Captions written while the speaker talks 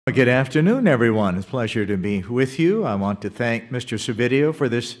Well, good afternoon, everyone. It's a pleasure to be with you. I want to thank Mr. Servideo for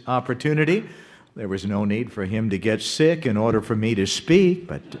this opportunity. There was no need for him to get sick in order for me to speak,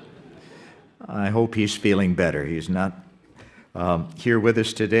 but I hope he's feeling better. He's not here with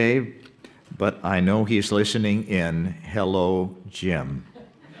us today, but I know he's listening in. Hello, Jim.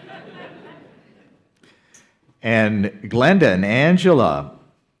 And Glenda and Angela,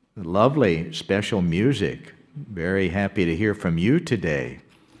 lovely special music. Very happy to hear from you today.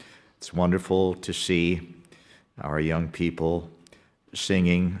 It's wonderful to see our young people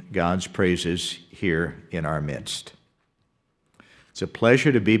singing God's praises here in our midst. It's a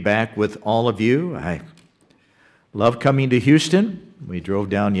pleasure to be back with all of you. I love coming to Houston. We drove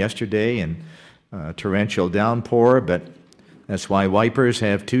down yesterday in torrential downpour, but that's why wipers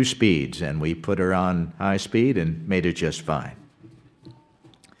have 2 speeds, and we put her on high speed and made it just fine.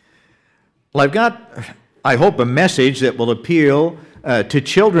 Well, I've got, I hope, a message that will appeal to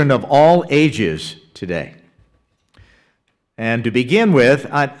children of all ages today. And to begin with,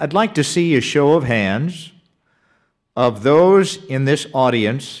 I'd like to see a show of hands of those in this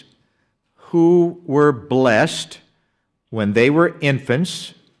audience who were blessed when they were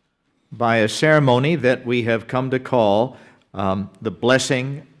infants by a ceremony that we have come to call the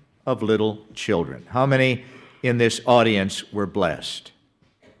blessing of little children. How many in this audience were blessed?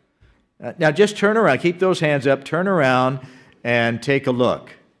 Now just turn around, keep those hands up, turn around and take a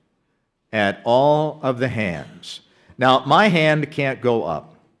look at all of the hands. Now, my hand can't go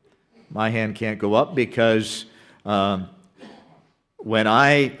up. My hand can't go up because when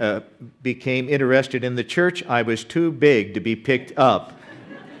I became interested in the church, I was too big to be picked up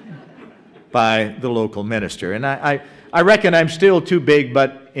by the local minister. And I reckon I'm still too big,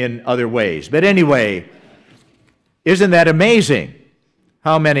 but in other ways. But anyway, isn't that amazing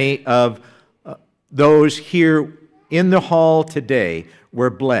how many of those here in the hall today were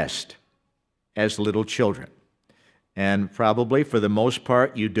blessed as little children? And probably for the most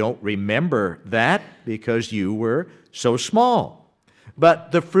part you don't remember that because you were so small.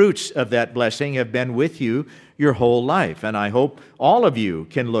 But the fruits of that blessing have been with you your whole life, and I hope all of you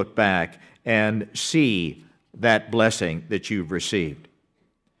can look back and see that blessing that you've received.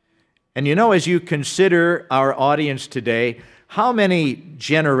 And you know, as you consider our audience today, how many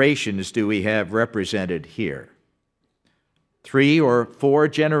generations do we have represented here? 3 or 4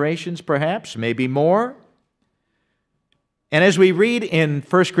 generations, perhaps, maybe more. And as we read in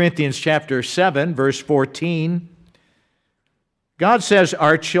 1 Corinthians chapter 7, verse 14, God says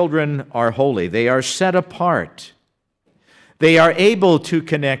our children are holy. They are set apart. They are able to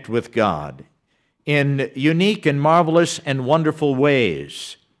connect with God in unique and marvelous and wonderful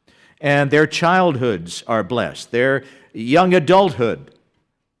ways. And their childhoods are blessed. Their young adulthood,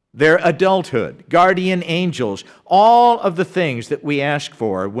 their adulthood, guardian angels, all of the things that we ask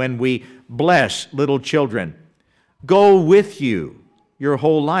for when we bless little children go with you your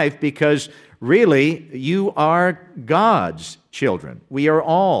whole life, because really you are God's children. We are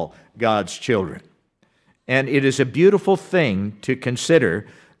all God's children. And it is a beautiful thing to consider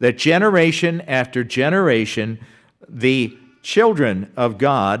that generation after generation, the children of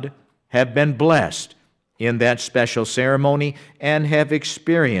God have been blessed in that special ceremony and have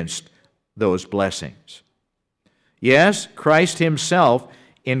experienced those blessings. Yes, Christ himself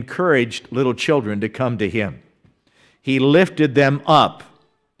encouraged little children to come to him. He lifted them up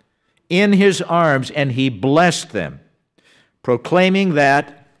in his arms and he blessed them, proclaiming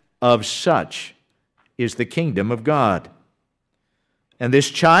that of such is the kingdom of God. And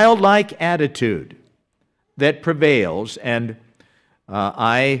this childlike attitude that prevails, and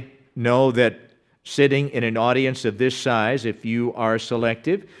I know that sitting in an audience of this size, if you are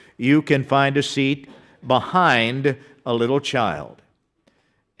selective, you can find a seat behind a little child.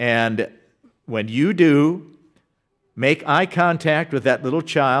 And when you do, make eye contact with that little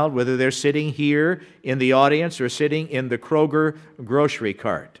child, whether they're sitting here in the audience or sitting in the Kroger grocery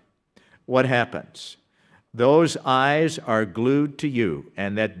cart. What happens? Those eyes are glued to you,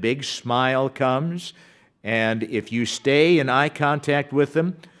 and that big smile comes, and if you stay in eye contact with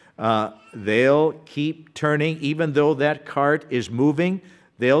them, they'll keep turning. Even though that cart is moving,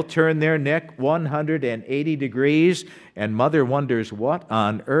 they'll turn their neck 180 degrees, and mother wonders, what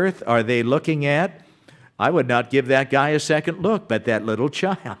on earth are they looking at? I would not give that guy a second look, but that little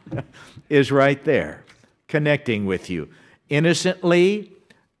child is right there, connecting with you, innocently,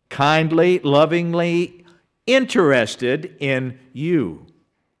 kindly, lovingly, interested in you,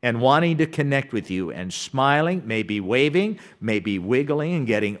 and wanting to connect with you, and smiling, maybe waving, maybe wiggling, and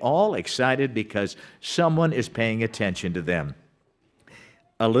getting all excited because someone is paying attention to them.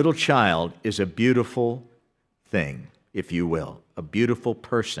 A little child is a beautiful thing, if you will. a beautiful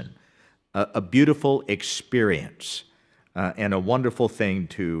person, a beautiful experience, and a wonderful thing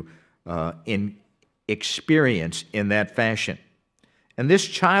to experience in that fashion. And this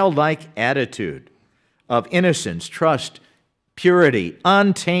childlike attitude of innocence, trust, purity,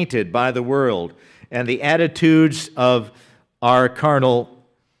 untainted by the world, and the attitudes of our carnal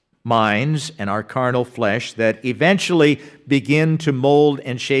minds and our carnal flesh that eventually begin to mold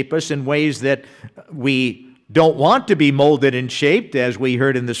and shape us in ways that we don't want to be molded and shaped, as we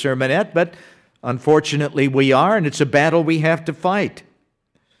heard in the sermonette, but unfortunately we are, and it's a battle we have to fight.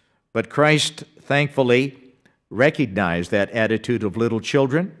 But Christ, thankfully, recognized that attitude of little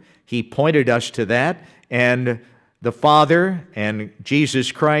children. He pointed us to that, and the Father and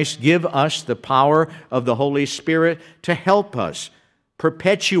Jesus Christ give us the power of the Holy Spirit to help us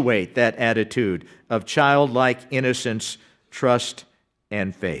perpetuate that attitude of childlike innocence, trust,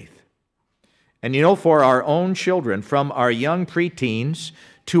 and faith. And you know, for our own children, from our young preteens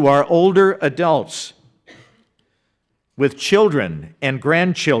to our older adults, with children and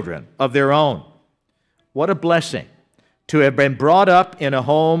grandchildren of their own, what a blessing to have been brought up in a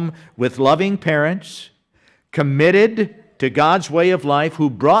home with loving parents, committed to God's way of life, who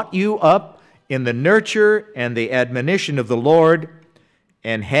brought you up in the nurture and the admonition of the Lord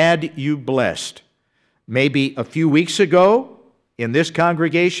and had you blessed. Maybe a few weeks ago in this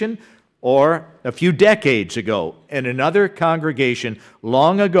congregation, or a few decades ago in another congregation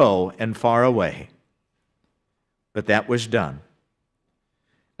long ago and far away. But that was done.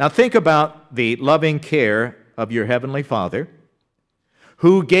 Now think about the loving care of your Heavenly Father,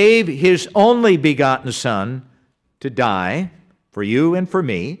 who gave His only begotten Son to die for you and for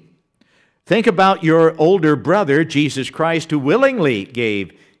me. Think about your older brother, Jesus Christ, who willingly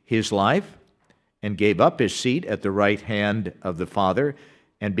gave His life and gave up His seat at the right hand of the Father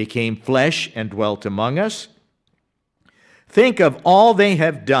and became flesh and dwelt among us. Think of all they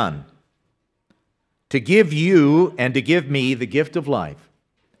have done to give you and to give me the gift of life.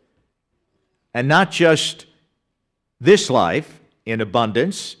 And not just this life in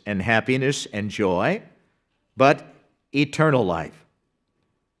abundance and happiness and joy, but eternal life.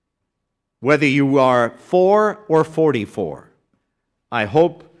 Whether you are 4 or 44, I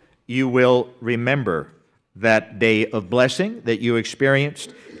hope you will remember that day of blessing that you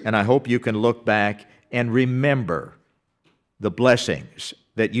experienced, and I hope you can look back and remember the blessings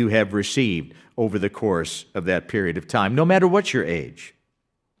that you have received over the course of that period of time, no matter what your age.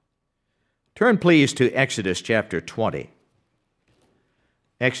 Turn, please, to Exodus chapter 20.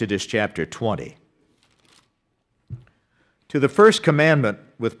 Exodus chapter 20. To the first commandment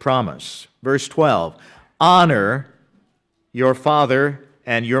with promise, verse 12, honor your father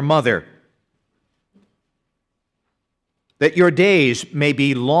and your mother, that your days may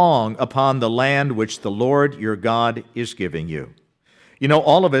be long upon the land which the Lord your God is giving you. You know,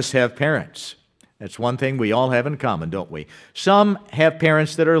 all of us have parents. That's one thing we all have in common, don't we? Some have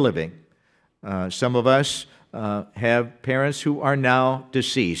parents that are living. Some of us have parents who are now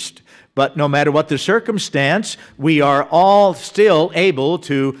deceased. But no matter what the circumstance, we are all still able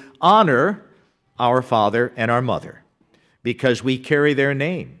to honor our father and our mother because we carry their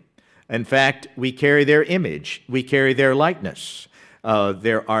name. In fact, we carry their image. We carry their likeness.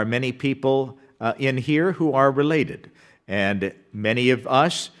 There are many people in here who are related. And many of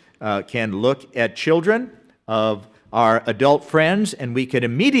us can look at children of our adult friends and we can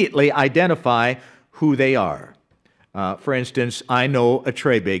immediately identify who they are. For instance, I know a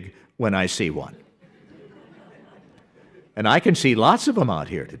Trebig when I see one. And I can see lots of them out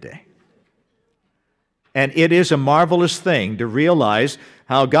here today. And it is a marvelous thing to realize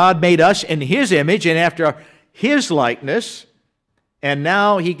how God made us in His image and after His likeness, and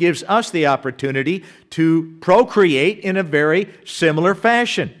now He gives us the opportunity to procreate in a very similar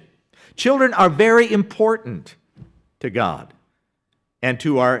fashion. Children are very important to God and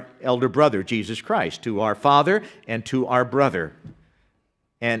to our elder brother, Jesus Christ, to our father and to our brother.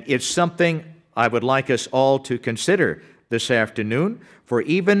 And it's something I would like us all to consider this afternoon, for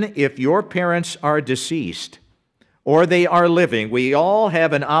even if your parents are deceased or they are living, we all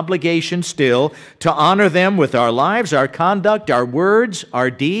have an obligation still to honor them with our lives, our conduct, our words, our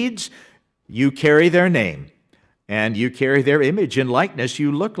deeds. You carry their name and you carry their image and likeness.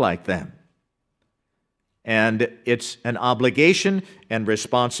 You look like them. And it's an obligation and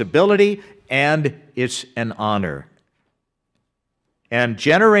responsibility, and it's an honor. And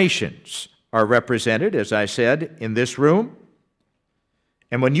generations are represented, as I said, in this room.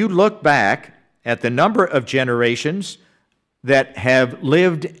 And when you look back at the number of generations that have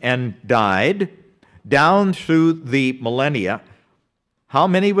lived and died down through the millennia, how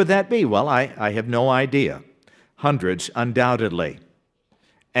many would that be? Well, I have no idea. hundreds, undoubtedly.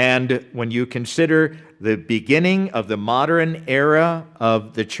 And when you consider the beginning of the modern era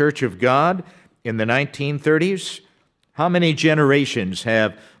of the Church of God in the 1930s, how many generations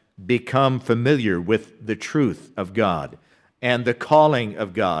have become familiar with the truth of God and the calling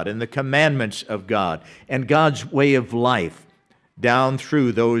of God and the commandments of God and God's way of life down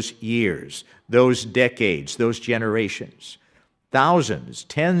through those years, those decades, those generations? Thousands,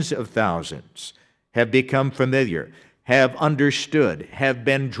 tens of thousands have become familiar, have understood, have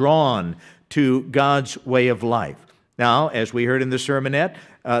been drawn to God's way of life. Now, as we heard in the sermonette,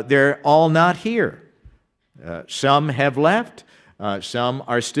 they're all not here. Some have left. Some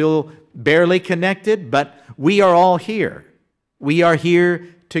are still barely connected, but we are all here. We are here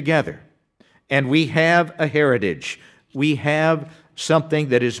together. And we have a heritage. We have something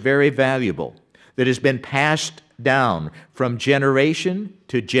that is very valuable, that has been passed down from generation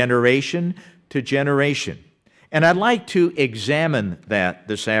to generation to generation. And I'd like to examine that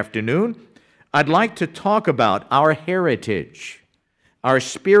this afternoon. I'd like to talk about our heritage, our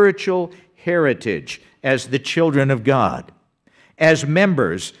spiritual heritage as the children of God, as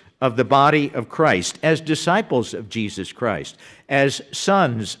members of the body of Christ, as disciples of Jesus Christ, as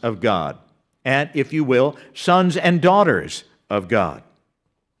sons of God, and, if you will, sons and daughters of God.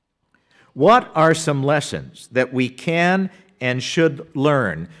 What are some lessons that we can and should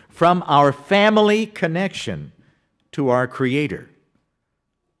learn from our family connection to our Creator?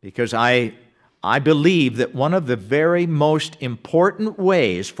 Because I believe that one of the very most important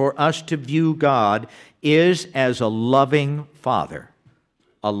ways for us to view God is as a loving Father.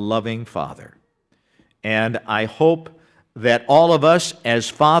 A loving Father. And I hope that all of us as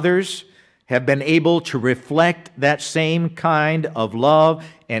fathers have been able to reflect that same kind of love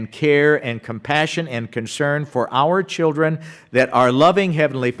and care and compassion and concern for our children that our loving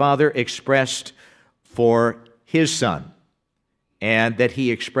Heavenly Father expressed for His Son, and that He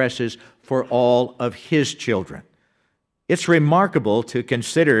expresses for all of His children. It's remarkable to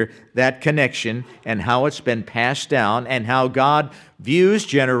consider that connection and how it's been passed down and how God views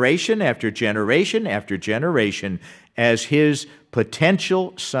generation after generation after generation as His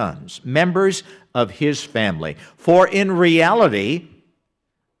potential sons, members of His family. For in reality,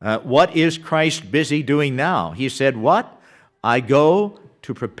 what is Christ busy doing now? He said, what? I go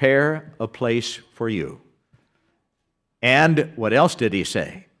to prepare a place for you. And what else did He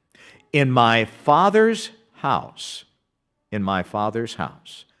say? In my Father's house, in my Father's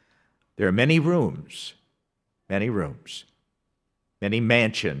house, there are many rooms, many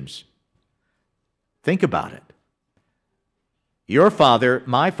mansions. Think about it. Your Father,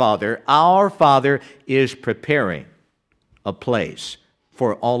 my Father, our Father is preparing a place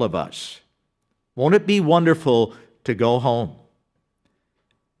for all of us. Won't it be wonderful to go home?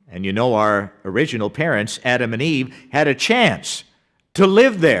 And you know, our original parents, Adam and Eve, had a chance to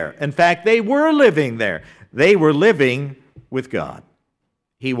live there. In fact, they were living there. They were living with God.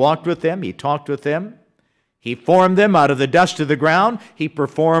 He walked with them. He talked with them. He formed them out of the dust of the ground. He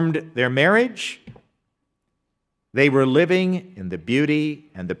performed their marriage. They were living in the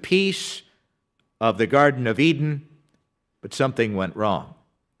beauty and the peace of the Garden of Eden, but something went wrong,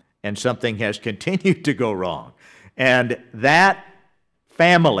 and something has continued to go wrong. And that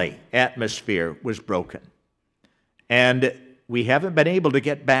family atmosphere was broken. And we haven't been able to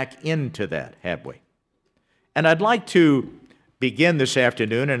get back into that, have we? And I'd like to begin this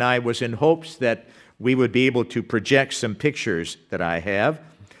afternoon, and I was in hopes that we would be able to project some pictures that I have,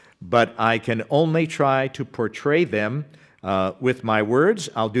 but I can only try to portray them with my words.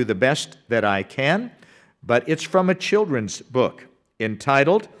 I'll do the best that I can, but it's from a children's book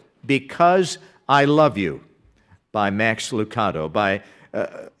entitled Because I Love You by Max Lucado. By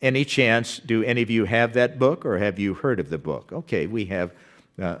any chance, do any of you have that book, or have you heard of the book? Okay, we have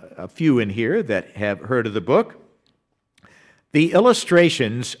a few in here that have heard of the book. The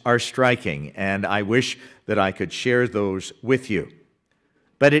illustrations are striking, and I wish that I could share those with you.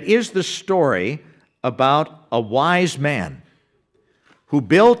 But it is the story about a wise man who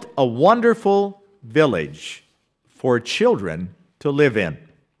built a wonderful village for children to live in.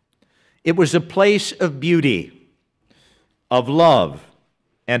 It was a place of beauty, of love,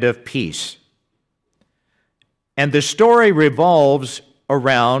 and of peace. And the story revolves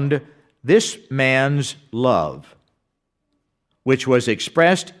around this man's love, which was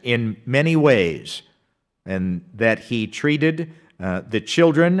expressed in many ways, and that he treated the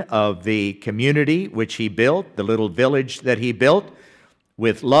children of the community which he built, the little village that he built,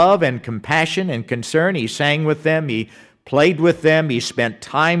 with love and compassion and concern. He sang with them, he played with them, he spent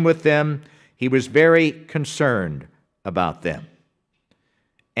time with them. He was very concerned about them.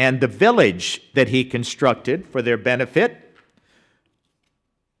 and the village that he constructed for their benefit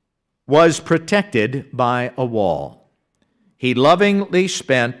was protected by a wall. He lovingly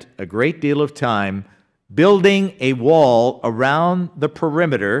spent a great deal of time building a wall around the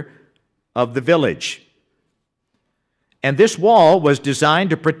perimeter of the village. And this wall was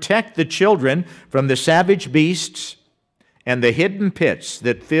designed to protect the children from the savage beasts and the hidden pits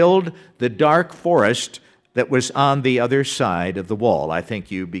that filled the dark forest that was on the other side of the wall. I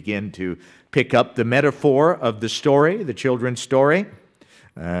think you begin to pick up the metaphor of the story, the children's story.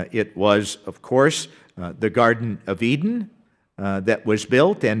 It was, of course, the Garden of Eden that was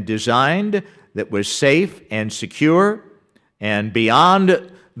built and designed, that was safe and secure, and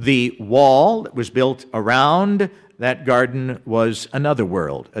beyond the wall that was built around that garden was another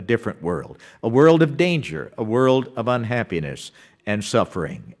world, a different world, a world of danger, a world of unhappiness and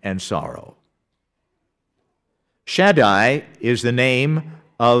suffering and sorrow. Shaddai is the name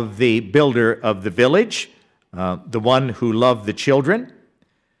of the builder of the village, the one who loved the children,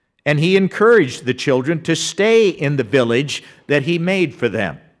 and he encouraged the children to stay in the village that he made for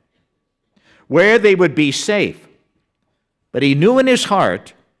them, where they would be safe. But he knew in his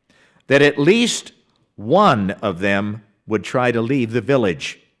heart that at least one of them would try to leave the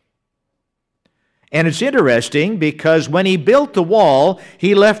village. And it's interesting because when he built the wall,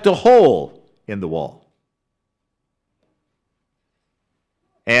 he left a hole in the wall.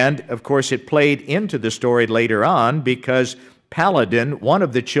 And, of course, it played into the story later on because Paladin, one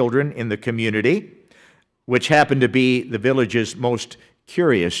of the children in the community, which happened to be the village's most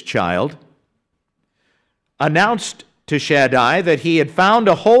curious child, announced to Shaddai that he had found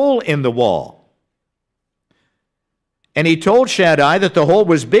a hole in the wall. And he told Shaddai that the hole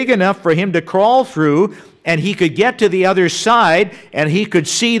was big enough for him to crawl through and he could get to the other side and he could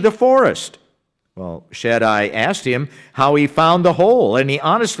see the forest. Well, Shaddai asked him how he found the hole, and he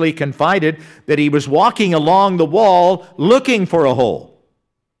honestly confided that he was walking along the wall looking for a hole.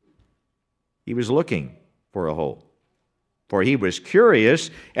 He was looking for a hole, for he was curious,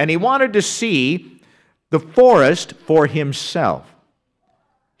 and he wanted to see the forest for himself.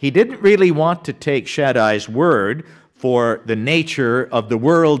 He didn't really want to take Shaddai's word for the nature of the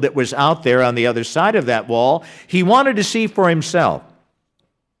world that was out there on the other side of that wall. He wanted to see for himself.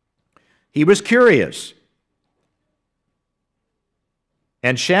 He was curious.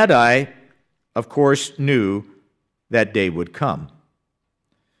 And Shaddai, of course, knew that day would come.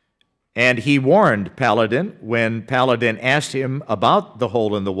 And he warned Paladin when Paladin asked him about the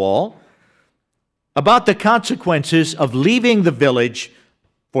hole in the wall, about the consequences of leaving the village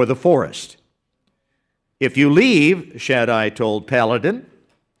for the forest. If you leave, Shaddai told Paladin,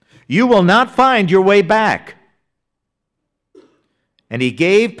 you will not find your way back. And he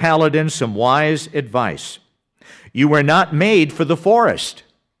gave Paladin some wise advice. You were not made for the forest.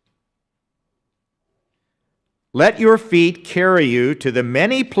 Let your feet carry you to the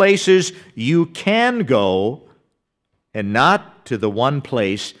many places you can go, and not to the one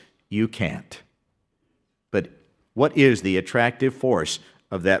place you can't. But what is the attractive force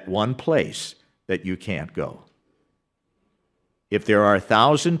of that one place that you can't go? If there are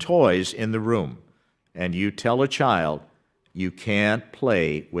 1,000 toys in the room, and you tell a child, you can't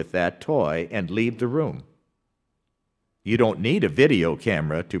play with that toy and leave the room, you don't need a video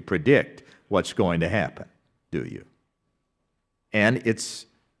camera to predict what's going to happen, do you? And it's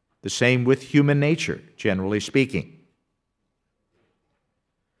the same with human nature, generally speaking.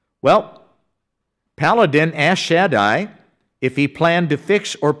 Well, Paladin asked Shaddai if he planned to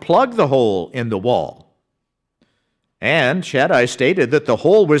fix or plug the hole in the wall. And Shaddai stated that the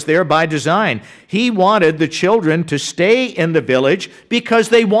hole was there by design. He wanted the children to stay in the village because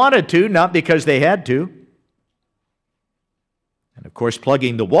they wanted to, not because they had to. And of course,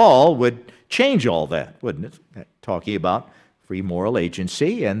 plugging the wall would change all that, wouldn't it? Talking about free moral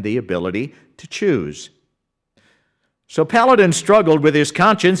agency and the ability to choose. So Paladin struggled with his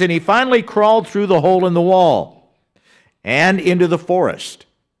conscience, and he finally crawled through the hole in the wall and into the forest.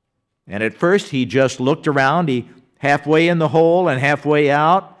 And at first, he just looked around. He halfway in the hole and halfway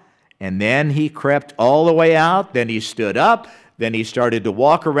out, and then he crept all the way out. Then he stood up. Then he started to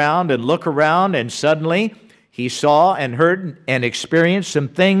walk around and look around, and suddenly he saw and heard and experienced some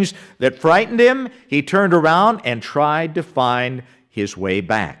things that frightened him. He turned around and tried to find his way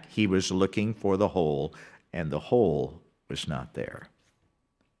back. He was looking for the hole, and the hole was not there.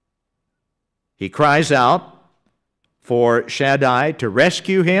 He cries out for Shaddai to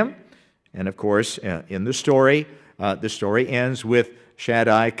rescue him, and of course, in the story ends with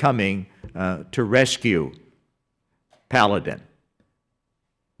Shaddai coming to rescue Paladin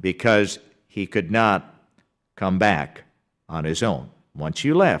because he could not come back on his own. once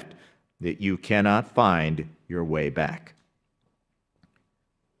you left, that you cannot find your way back.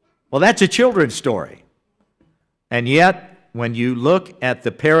 Well, that's a children's story. And yet, when you look at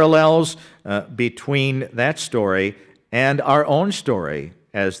the parallels between that story and our own story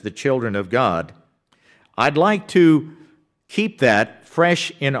as the children of God, I'd like to keep that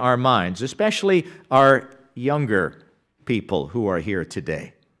fresh in our minds, especially our younger people who are here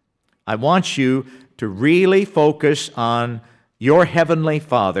today. I want you to really focus on your Heavenly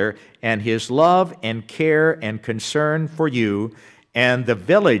Father and His love and care and concern for you and the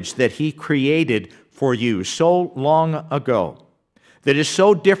village that He created for you so long ago that is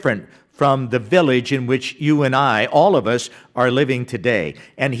so different from the village in which you and I, all of us, are living today.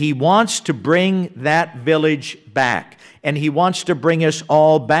 And He wants to bring that village back. And He wants to bring us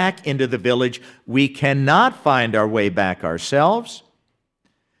all back into the village. We cannot find our way back ourselves.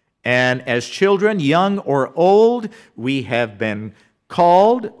 And as children, young or old, we have been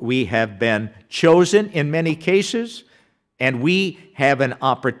called, we have been chosen in many cases, and we have an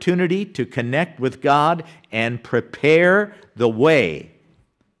opportunity to connect with God and prepare the way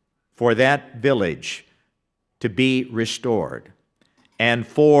for that village to be restored, and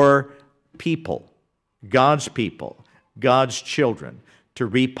for people, God's children, to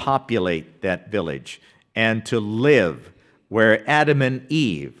repopulate that village and to live where Adam and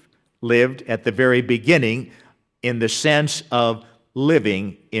Eve lived at the very beginning, in the sense of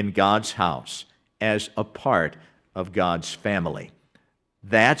living in God's house as a part of God's family.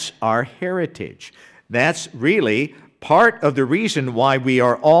 That's our heritage. That's really part of the reason why we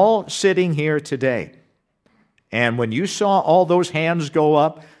are all sitting here today. And when you saw all those hands go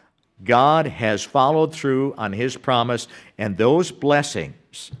up, God has followed through on His promise, and those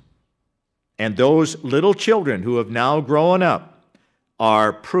blessings and those little children who have now grown up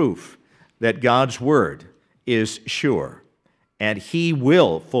are proof that God's word is sure, and He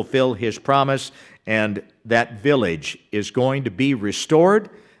will fulfill His promise, and that village is going to be restored,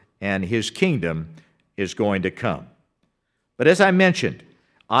 and His kingdom is going to come. But as I mentioned,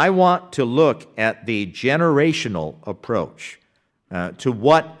 I want to look at the generational approach to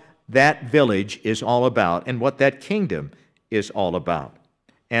what that village is all about and what that kingdom is all about.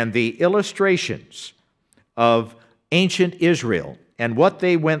 And the illustrations of ancient Israel and what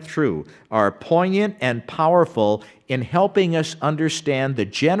they went through are poignant and powerful in helping us understand the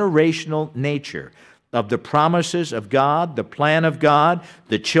generational nature of the promises of God, the plan of God,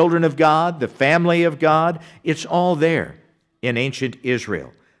 the children of God, the family of God. It's all there in ancient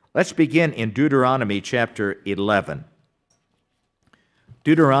Israel. Let's begin in Deuteronomy chapter 11.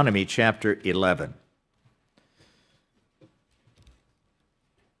 Deuteronomy chapter 11.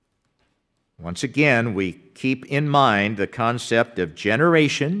 Once again, we keep in mind the concept of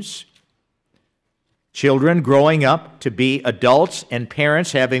generations, children growing up to be adults, and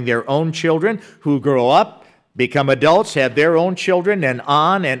parents having their own children who grow up, become adults, have their own children, and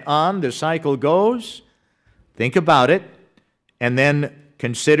on the cycle goes. Think about it, and then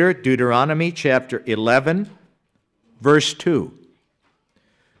consider Deuteronomy chapter 11, verse 2.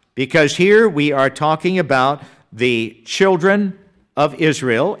 Because here we are talking about the children of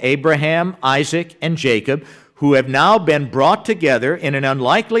Israel, Abraham, Isaac, and Jacob, who have now been brought together in an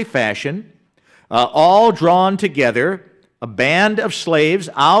unlikely fashion, all drawn together, a band of slaves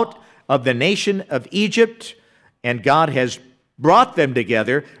out of the nation of Egypt, and God has brought them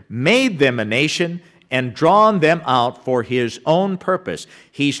together, made them a nation, and drawn them out for His own purpose.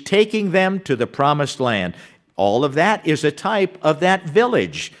 He's taking them to the promised land. All of that is a type of that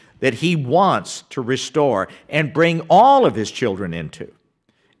village that He wants to restore and bring all of His children into.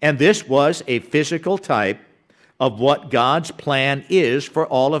 And this was a physical type of what God's plan is for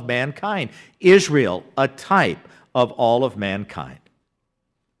all of mankind. Israel, a type of all of mankind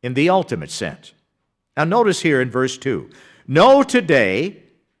in the ultimate sense. Now notice here in verse 2, know today,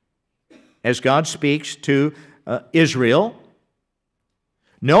 as God speaks to Israel,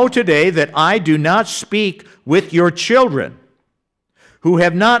 know today that I do not speak with your children, who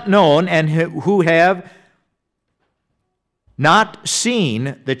have not known and who have not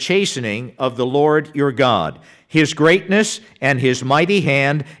seen the chastening of the Lord your God, His greatness and His mighty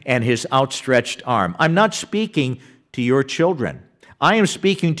hand and His outstretched arm. I'm not speaking to your children. I am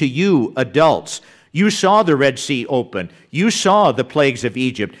speaking to you, adults. You saw the Red Sea open. You saw the plagues of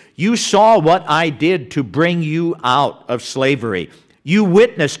Egypt. You saw what I did to bring you out of slavery. You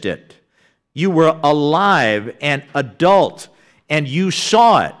witnessed it. You were alive and adult, and you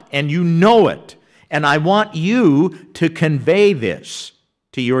saw it, and you know it. And I want you to convey this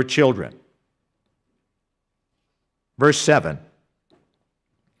to your children. Verse 7,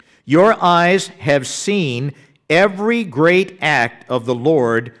 your eyes have seen every great act of the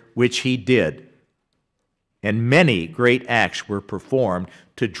Lord which he did. And many great acts were performed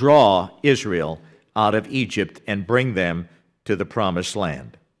to draw Israel out of Egypt and bring them to the promised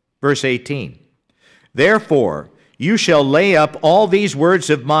land. Verse 18, therefore you shall lay up all these words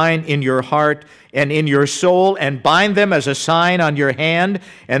of mine in your heart and in your soul, and bind them as a sign on your hand,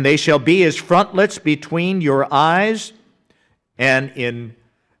 and they shall be as frontlets between your eyes. And in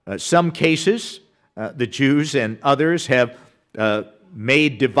some cases, the Jews and others have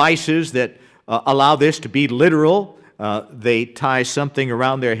made devices that allow this to be literal. They tie something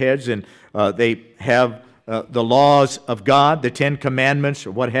around their heads, and they have the laws of God, the Ten Commandments,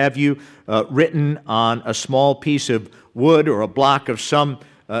 or what have you, written on a small piece of wood or a block of some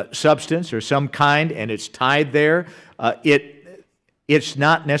substance or some kind, and it's tied there. It's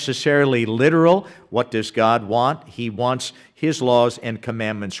not necessarily literal. What does God want? He wants his laws and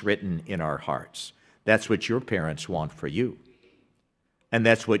commandments written in our hearts. That's what your parents want for you. And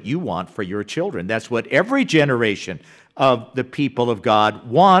that's what you want for your children. That's what every generation of the people of God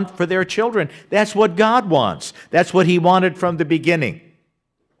want for their children. That's what God wants. That's what he wanted from the beginning.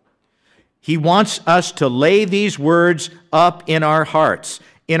 He wants us to lay these words up in our hearts,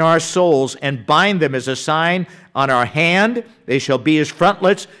 in our souls, and bind them as a sign on our hand. They shall be as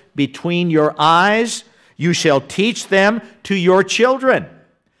frontlets between your eyes. You shall teach them to your children.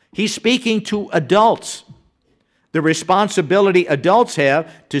 He's speaking to adults. The responsibility adults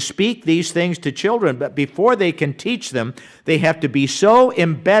have to speak these things to children, but before they can teach them, they have to be so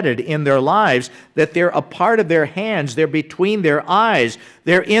embedded in their lives that they're a part of their hands, they're between their eyes,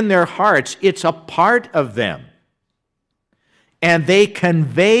 they're in their hearts. It's a part of them. And they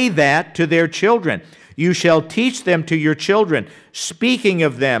convey that to their children. You shall teach them to your children, speaking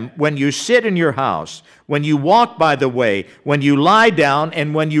of them when you sit in your house, when you walk by the way, when you lie down,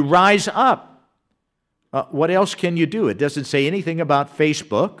 and when you rise up. What else can you do? It doesn't say anything about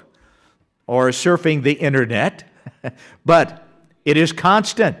Facebook or surfing the internet, but it is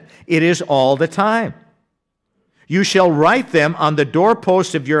constant. It is all the time. You shall write them on the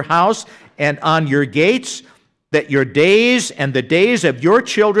doorposts of your house and on your gates, that your days and the days of your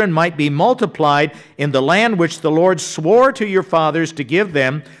children might be multiplied in the land which the Lord swore to your fathers to give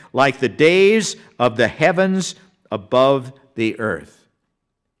them, like the days of the heavens above the earth.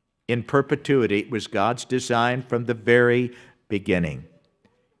 In perpetuity, it was God's design from the very beginning.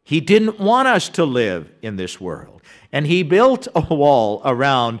 He didn't want us to live in this world, and he built a wall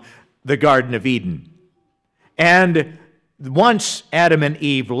around the Garden of Eden. And once Adam and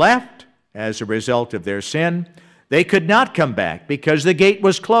Eve left, as a result of their sin, they could not come back because the gate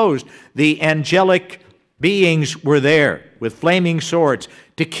was closed. The angelic beings were there with flaming swords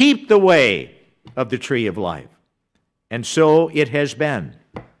to keep the way of the tree of life. And so it has been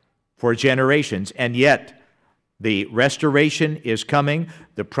for generations, and yet the restoration is coming,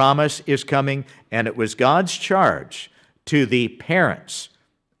 the promise is coming, and it was God's charge to the parents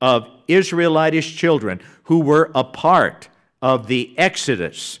of Israelitish children who were a part of the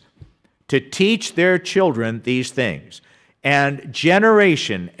Exodus to teach their children these things. And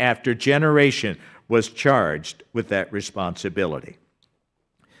generation after generation was charged with that responsibility.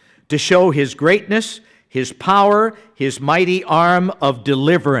 To show his greatness, his power, his mighty arm of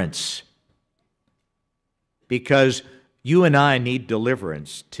deliverance. Because you and I need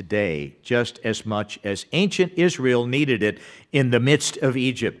deliverance today just as much as ancient Israel needed it in the midst of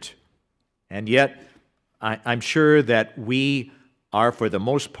Egypt. And yet, I'm sure that we are for the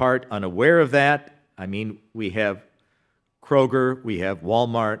most part unaware of that. I mean, we have Kroger, we have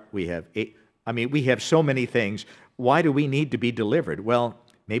Walmart, we have so many things. Why do we need to be delivered? Well,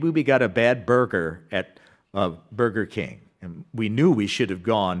 maybe we got a bad burger at Burger King, and we knew we should have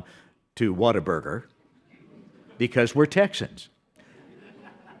gone to Whataburger because we're Texans.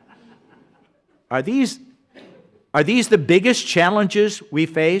 Are these the biggest challenges we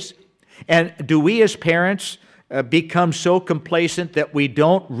face? And do we as parents become so complacent that we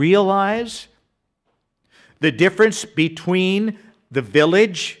don't realize the difference between the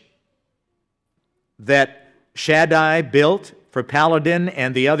village that Shaddai built for Paladin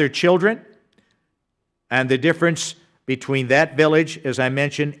and the other children, and the difference between that village, as I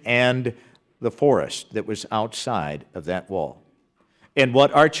mentioned, and the forest that was outside of that wall, and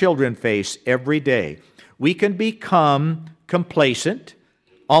what our children face every day? We can become complacent,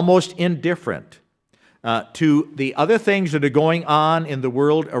 almost indifferent to the other things that are going on in the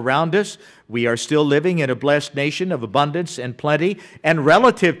world around us. We are still living in a blessed nation of abundance and plenty and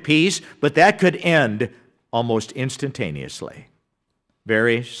relative peace, but that could end almost instantaneously,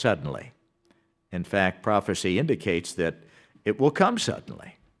 very suddenly. In fact, prophecy indicates that it will come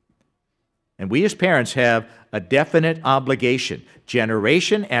suddenly. And we as parents have a definite obligation,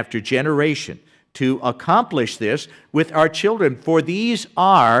 generation after generation, to accomplish this with our children, for these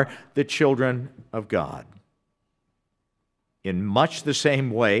are the children of God. In much the same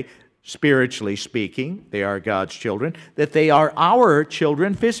way, spiritually speaking, they are God's children, that they are our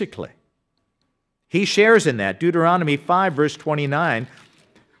children physically. He shares in that. Deuteronomy 5, verse 29,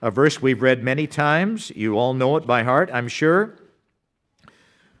 a verse we've read many times. You all know it by heart, I'm sure.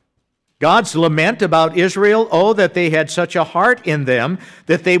 God's lament about Israel, oh, that they had such a heart in them,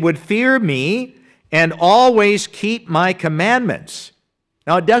 that they would fear me and always keep my commandments.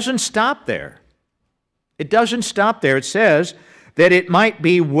 Now, it doesn't stop there. It doesn't stop there. It says that it might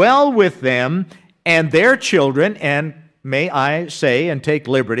be well with them and their children, and may I say and take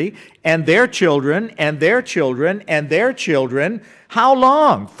liberty, and their children, and their children, and their children. How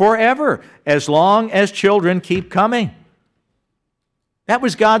long? Forever. As long as children keep coming. That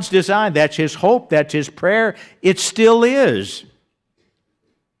was God's design. That's His hope. That's His prayer. It still is.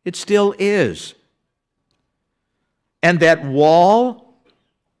 It still is. And that wall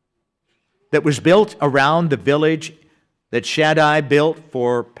that was built around the village that Shaddai built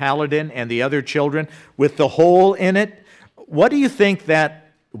for Paladin and the other children with the hole in it, what do you think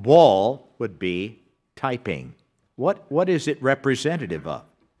that wall would be typing? What is it representative of?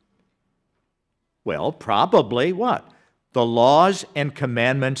 Well, probably what? The laws and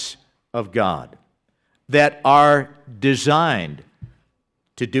commandments of God that are designed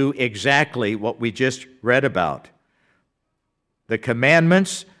to do exactly what we just read about. The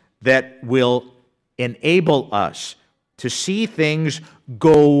commandments that will enable us to see things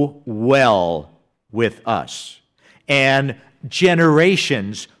go well with us and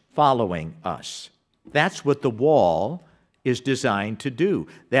generations following us. That's what the wall is designed to do.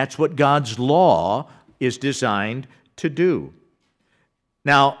 That's what God's law is designed to do.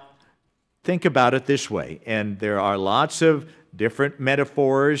 Now, think about it this way, and there are lots of different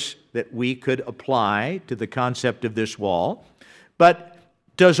metaphors that we could apply to the concept of this wall. But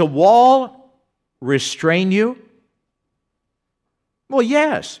does a wall restrain you? Well,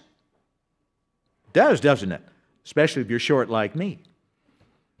 yes. It does, doesn't it? Especially if you're short like me.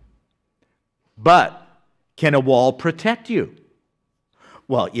 But can a wall protect you?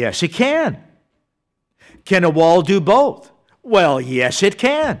 Well, yes, it can. Can a wall do both? Well, yes, it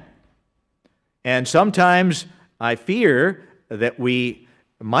can. And sometimes I fear that we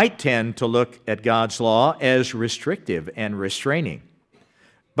might tend to look at God's law as restrictive and restraining.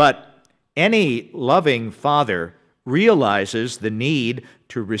 But any loving father realizes the need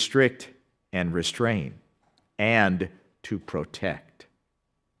to restrict and restrain and to protect.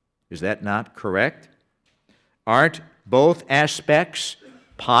 Is that not correct? Aren't both aspects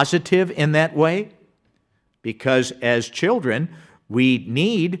positive in that way? Because as children, we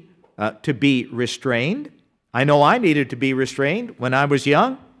need to be restrained. I know I needed to be restrained when I was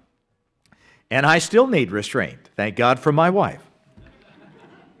young, and I still need restraint. Thank God for my wife.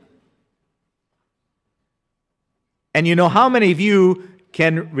 And you know, how many of you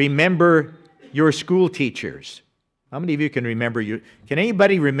can remember your school teachers? How many of you can remember can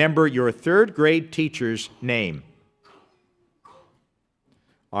anybody remember your third grade teacher's name?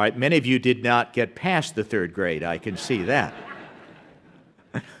 All right, many of you did not get past the third grade. I can see that.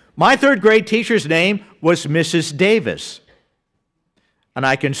 My third grade teacher's name was Mrs. Davis. And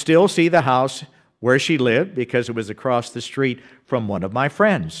I can still see the house where she lived because it was across the street from one of my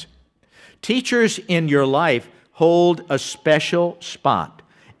friends. Teachers in your life hold a special spot.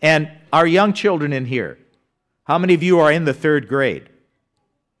 And our young children in here, how many of you are in the third grade?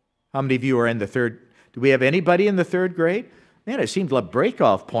 How many of you are in the third? Do we have anybody in the third grade? Man, it seems like a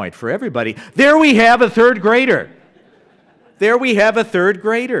break-off point for everybody. There we have a third grader. There we have a third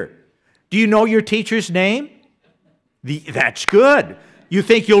grader. Do you know your teacher's name? That's good. You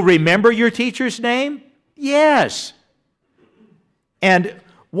think you'll remember your teacher's name? Yes. And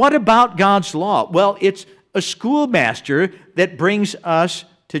what about God's law? Well, it's a schoolmaster that brings us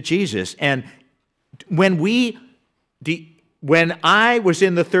to Jesus. And when I was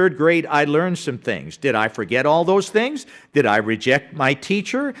in the third grade, I learned some things. Did I forget all those things? Did I reject my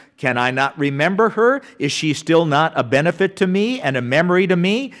teacher? Can I not remember her? Is she still not a benefit to me and a memory to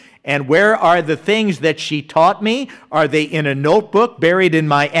me? And where are the things that she taught me? Are they in a notebook buried in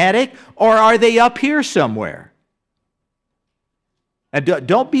my attic, or are they up here somewhere? And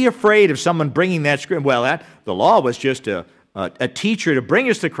don't be afraid of someone bringing that script. Well, the law was just a teacher to bring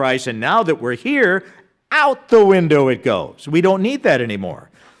us to Christ, and now that we're here, out the window it goes. We don't need that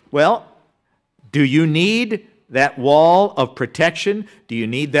anymore. Well, do you need that wall of protection? Do you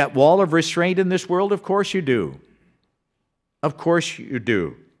need that wall of restraint in this world? Of course you do. Of course you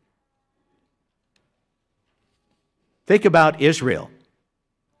do. Think about Israel.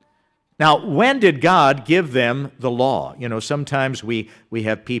 Now, when did God give them the law? You know, sometimes we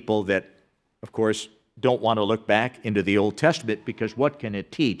have people that, of course, don't want to look back into the Old Testament because what can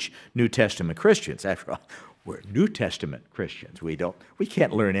it teach New Testament Christians? After all, we're New Testament Christians. We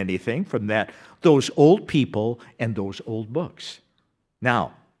can't learn anything from those old people and those old books.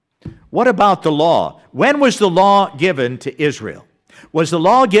 Now, what about the law? When was the law given to Israel? Was the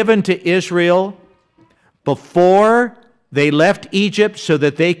law given to Israel before they left Egypt so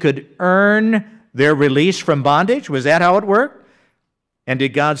that they could earn their release from bondage? Was that how it worked? And did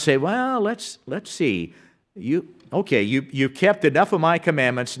God say, well, let's see. You've kept enough of my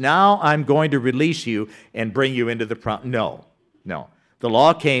commandments. Now I'm going to release you and bring you into the promise. No. The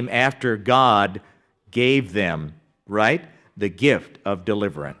law came after God gave them, right, the gift of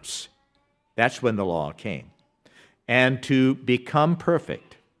deliverance. That's when the law came. And to become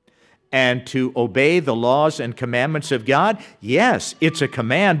perfect and to obey the laws and commandments of God, yes, it's a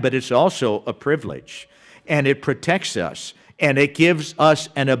command, but it's also a privilege. And it protects us, and it gives us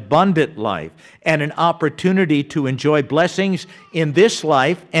an abundant life and an opportunity to enjoy blessings in this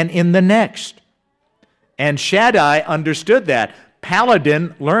life and in the next. And Shaddai understood that.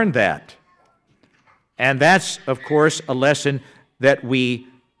 Paladin learned that. And that's, of course, a lesson that we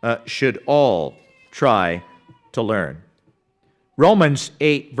should all try to learn. Romans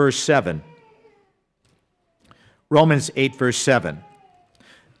 8, verse 7. Romans 8, verse 7.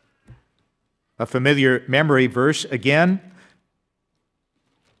 A familiar memory verse again.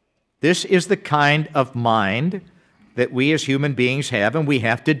 This is the kind of mind that we as human beings have, and we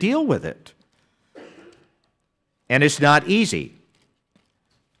have to deal with it. And it's not easy.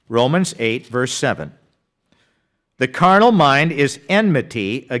 Romans 8, verse 7. The carnal mind is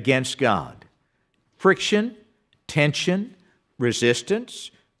enmity against God. Friction, tension, resistance,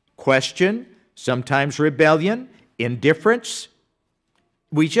 question, sometimes rebellion, indifference.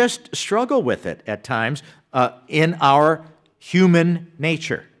 We just struggle with it at times in our human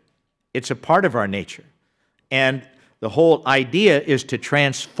nature. It's a part of our nature. And the whole idea is to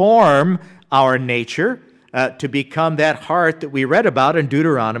transform our nature to become that heart that we read about in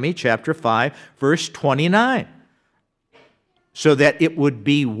Deuteronomy chapter 5, verse 29, so that it would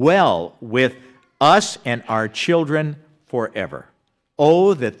be well with us and our children forever.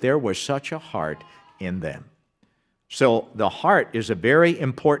 Oh, that there was such a heart in them. So the heart is a very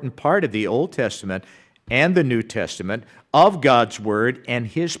important part of the Old Testament and the New Testament of God's Word and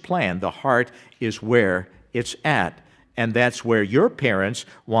His plan. The heart is where it's at. And that's where your parents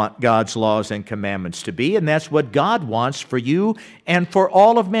want God's laws and commandments to be, and that's what God wants for you and for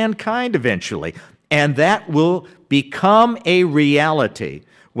all of mankind eventually. And that will become a reality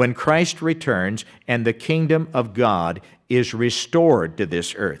when Christ returns and the kingdom of God is restored to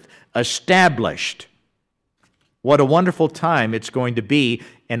this earth, established. What a wonderful time it's going to be,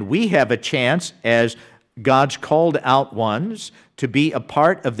 and we have a chance as God's called out ones to be a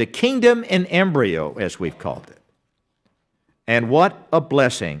part of the kingdom in embryo, as we've called it. And what a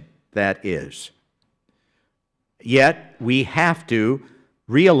blessing that is. Yet we have to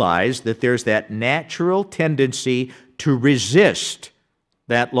realize that there's that natural tendency to resist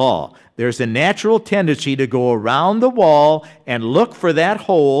that law. There's a natural tendency to go around the wall and look for that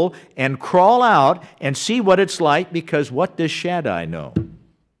hole and crawl out and see what it's like, because what does Shaddai know?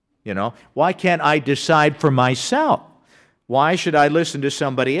 You know, why can't I decide for myself? Why should I listen to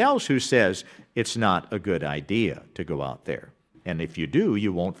somebody else who says it's not a good idea to go out there? And if you do,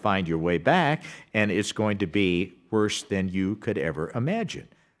 you won't find your way back, and it's going to be worse than you could ever imagine,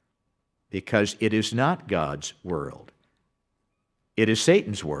 because it is not God's world. It is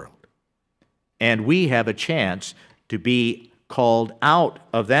Satan's world. And we have a chance to be called out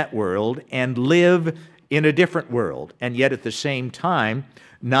of that world and live in a different world, and yet at the same time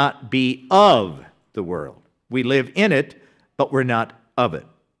not be of the world. We live in it, but we're not of it.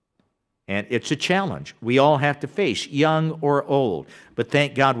 And it's a challenge we all have to face, young or old. But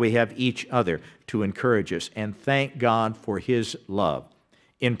thank God we have each other to encourage us. And thank God for His love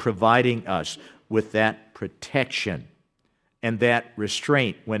in providing us with that protection and that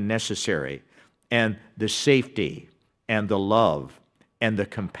restraint when necessary, and the safety and the love and the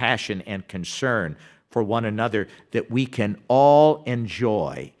compassion and concern for one another that we can all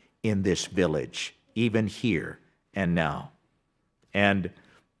enjoy in this village, even here and now. And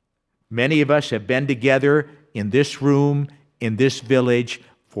many of us have been together in this room, in this village,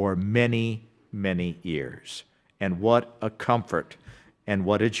 for many, many years. And what a comfort and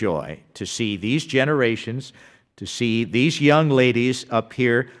what a joy to see these generations, to see these young ladies up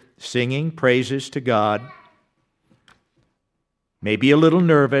here singing praises to God. Maybe a little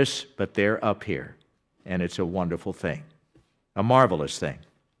nervous, but they're up here. and it's a wonderful thing, a marvelous thing.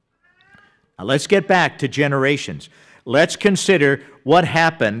 Now let's get back to generations. Let's consider what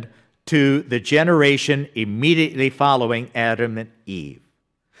happened to the generation immediately following Adam and Eve.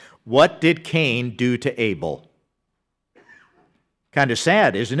 What did Cain do to Abel? Kind of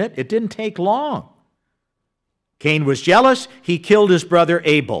sad, isn't it? It didn't take long. Cain was jealous. He killed his brother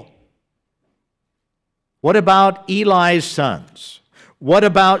Abel. What about Eli's sons? What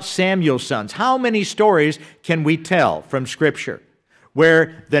about Samuel's sons? How many stories can we tell from Scripture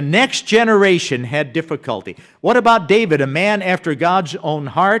where the next generation had difficulty? What about David, a man after God's own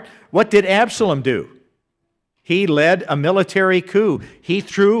heart? What did Absalom do? He led a military coup. He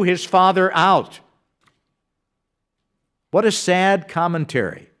threw his father out. What a sad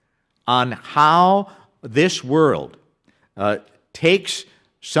commentary on how this world takes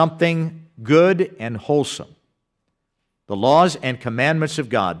something good and wholesome, the laws and commandments of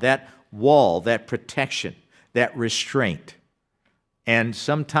God, that wall, that protection, that restraint. And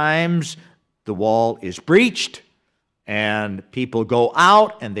sometimes the wall is breached, and people go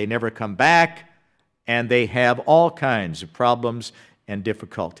out and they never come back, and they have all kinds of problems and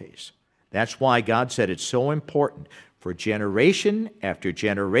difficulties. That's why God said it's so important for generation after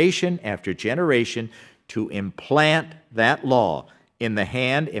generation after generation to implant that law in the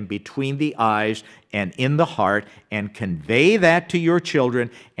hand and between the eyes and in the heart, and convey that to your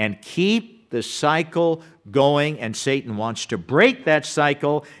children and keep the cycle going. And Satan wants to break that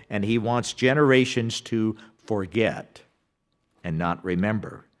cycle, and he wants generations to forget and not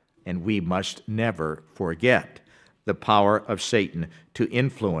remember. And we must never forget the power of Satan to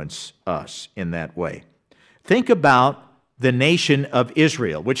influence us in that way. Think about the nation of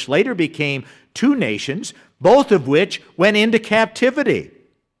Israel, which later became two nations, both of which went into captivity.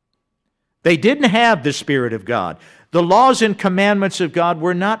 They didn't have the Spirit of God. The laws and commandments of God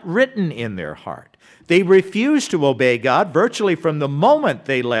were not written in their heart. They refused to obey God virtually from the moment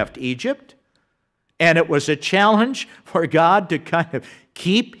they left Egypt. And it was a challenge for God to kind of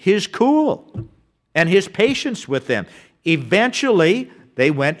keep his cool and his patience with them. Eventually, they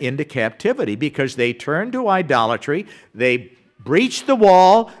went into captivity because they turned to idolatry. They breached the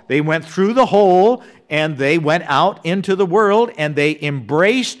wall. They went through the hole, and they went out into the world, and they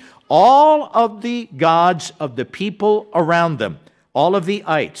embraced all of the gods of the people around them, all of the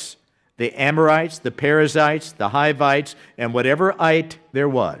ites, the Amorites, the Perizzites, the Hivites, and whatever ite there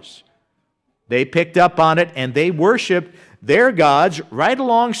was. They picked up on it, and they worshiped their gods right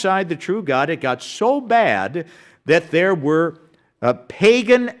alongside the true God. It got so bad that there were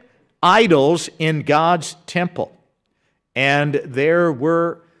pagan idols in God's temple. And there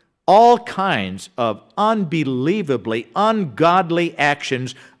were all kinds of unbelievably ungodly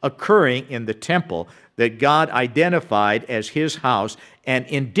actions occurring in the temple that God identified as his house and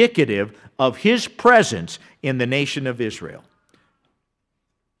indicative of his presence in the nation of Israel.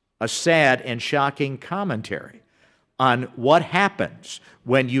 A sad and shocking commentary on what happens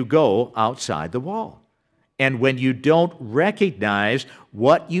when you go outside the wall and when you don't recognize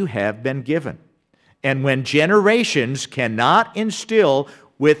what you have been given. And when generations cannot instill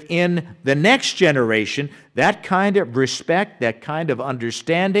within the next generation that kind of respect, that kind of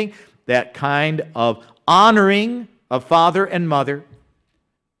understanding, that kind of honoring of father and mother.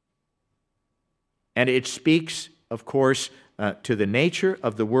 And it speaks, of course, to the nature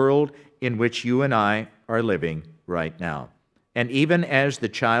of the world in which you and I are living right now. And even as the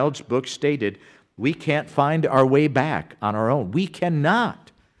child's book stated, we can't find our way back on our own. We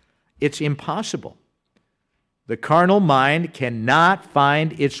cannot. It's impossible. The carnal mind cannot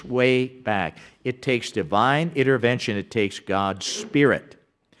find its way back. It takes divine intervention. It takes God's Spirit.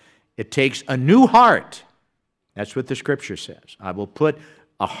 It takes a new heart. That's what the Scripture says. I will put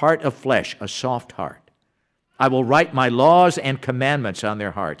a heart of flesh, a soft heart. I will write my laws and commandments on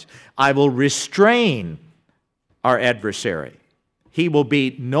their hearts. I will restrain our adversary. He will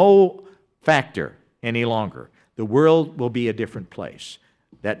be no factor any longer. The world will be a different place.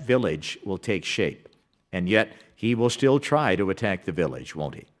 That village will take shape. And yet, he will still try to attack the village,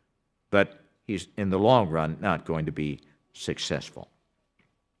 won't he? But he's, in the long run, not going to be successful.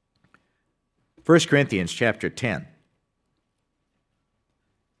 1 Corinthians chapter 10.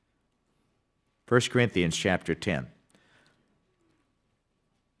 1 Corinthians chapter 10.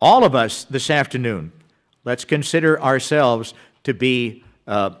 All of us this afternoon, let's consider ourselves to be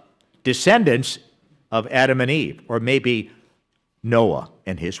descendants of Adam and Eve, or maybe Noah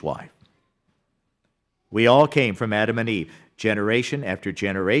and his wife. We all came from Adam and Eve, generation after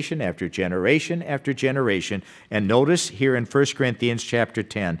generation after generation after generation. And notice here in 1 Corinthians chapter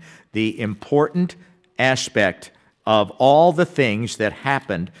 10, the important aspect of all the things that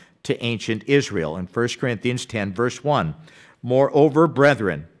happened to ancient Israel. In 1 Corinthians 10, verse 1, "Moreover,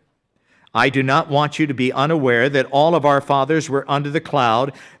 brethren, I do not want you to be unaware that all of our fathers were under the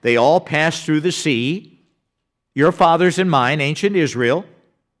cloud. They all passed through the sea, your fathers and mine, ancient Israel.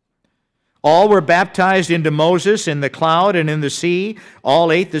 All were baptized into Moses in the cloud and in the sea.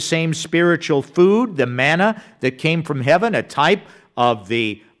 All ate the same spiritual food, the manna that came from heaven, a type of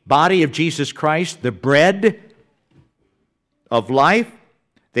the body of Jesus Christ, the bread of life.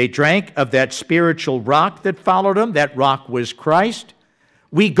 They drank of that spiritual rock that followed them. That rock was Christ."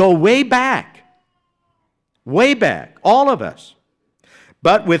 We go way back, all of us.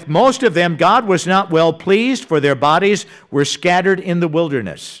 "But with most of them God was not well pleased, for their bodies were scattered in the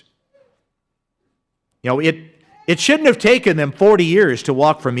wilderness." You know, it shouldn't have taken them 40 years to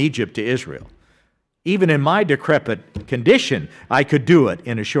walk from Egypt to Israel. Even in my decrepit condition, I could do it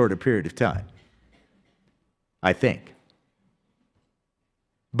in a shorter period of time, I think.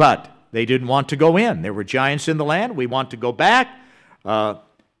 But they didn't want to go in. There were giants in the land. We want to go back.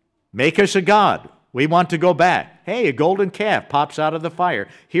 Make us a god. We want to go back. Hey, a golden calf pops out of the fire.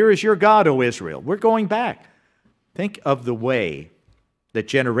 Here is your God, O Israel. We're going back. Think of the way that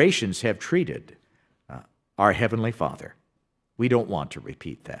generations have treated our Heavenly Father. We don't want to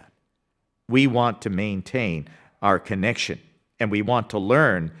repeat that. We want to maintain our connection, and we want to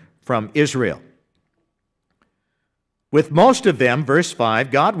learn from Israel. With most of them, verse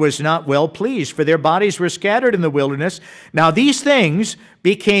 5, God was not well pleased, for their bodies were scattered in the wilderness. Now these things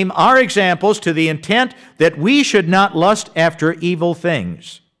became our examples to the intent that we should not lust after evil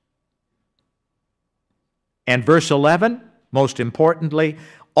things. And verse 11, most importantly,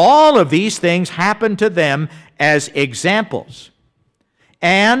 all of these things happened to them as examples,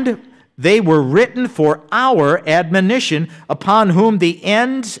 and they were written for our admonition, upon whom the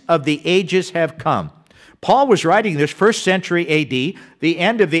ends of the ages have come. Paul was writing this 1st century A.D. The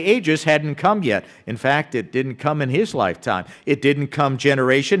end of the ages hadn't come yet. In fact, it didn't come in his lifetime. It didn't come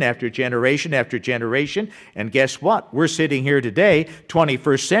generation after generation after generation. And guess what? We're sitting here today,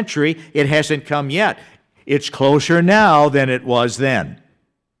 21st century. It hasn't come yet. It's closer now than it was then.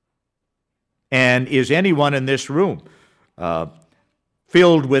 And is anyone in this room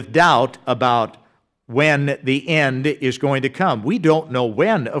filled with doubt about when the end is going to come? We don't know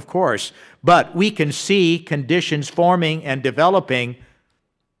when, of course, but we can see conditions forming and developing.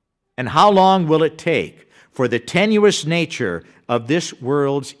 And how long will it take for the tenuous nature of this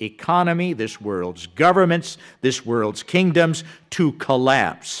world's economy, this world's governments, this world's kingdoms to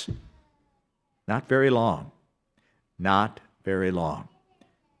collapse? Not very long. Not very long.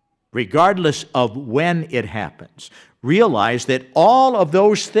 Regardless of when it happens, realize that all of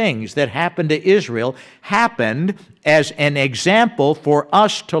those things that happened to Israel happened as an example for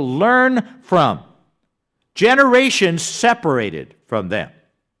us to learn from. Generations separated from them.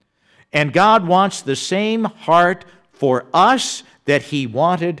 And God wants the same heart for us that He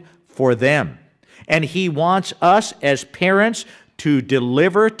wanted for them. And He wants us as parents to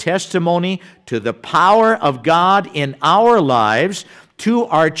deliver testimony to the power of God in our lives to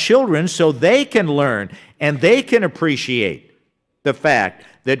our children, so they can learn and they can appreciate the fact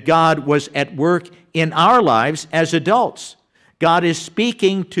that God was at work in our lives as adults. God is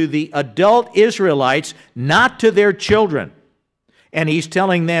speaking to the adult Israelites, not to their children. And He's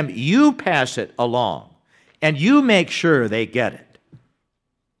telling them, you pass it along and you make sure they get it.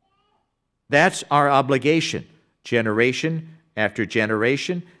 That's our obligation, generation after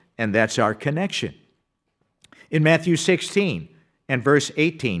generation, and that's our connection. In Matthew 16, and verse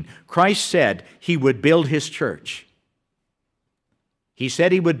 18, Christ said He would build His church. He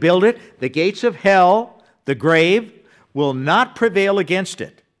said He would build it. The gates of hell, the grave, will not prevail against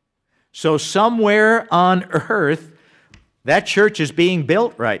it. So somewhere on earth, that church is being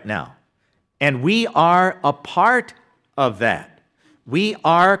built right now. And we are a part of that. We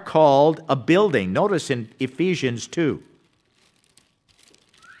are called a building. Notice in Ephesians 2.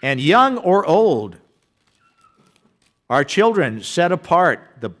 And young or old, our children set apart,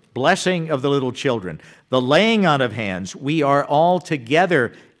 the blessing of the little children, the laying on of hands. We are all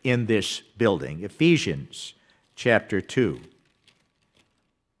together in this building. Ephesians chapter 2.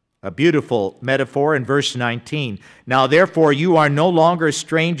 A beautiful metaphor in verse 19. Now therefore you are no longer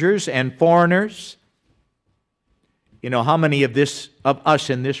strangers and foreigners. You know, how many of us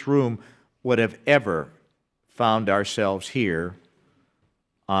in this room would have ever found ourselves here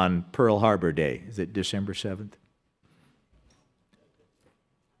on Pearl Harbor Day? Is it December 7th?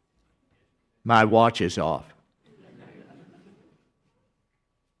 My watch is off.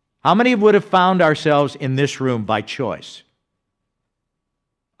 How many would have found ourselves in this room by choice?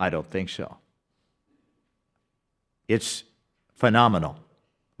 I don't think so. It's phenomenal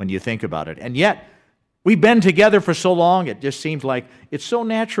when you think about it. And yet, we've been together for so long, it just seems like it's so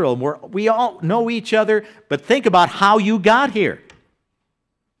natural. We all know each other, but think about how you got here.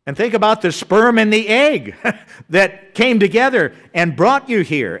 And think about the sperm and the egg that came together and brought you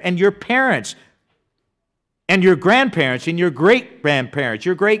here, and your parents, and your grandparents, and your great-grandparents,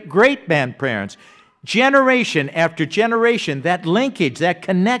 your great-great-grandparents. Generation after generation, that linkage, that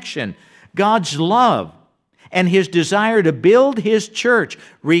connection, God's love, and His desire to build His church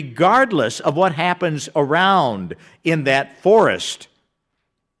regardless of what happens around in that forest.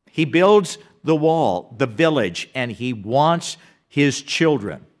 He builds the wall, the village, and He wants His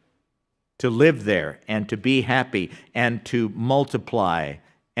children to live there and to be happy and to multiply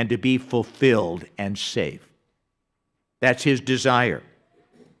and to be fulfilled and safe. That's His desire.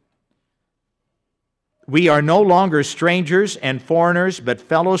 We are no longer strangers and foreigners, but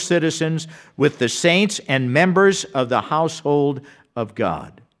fellow citizens with the saints and members of the household of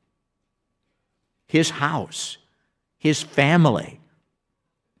God. His house, His family.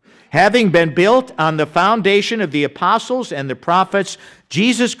 Having been built on the foundation of the apostles and the prophets,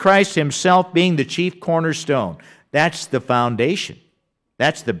 Jesus Christ Himself being the chief cornerstone. That's the foundation.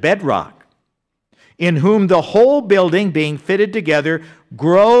 That's the bedrock. In whom the whole building, being fitted together,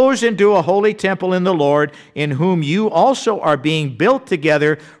 grows into a holy temple in the Lord, in whom you also are being built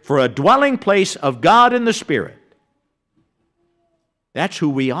together for a dwelling place of God in the Spirit. That's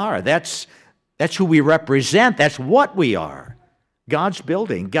who we are. That's who we represent. That's what we are. God's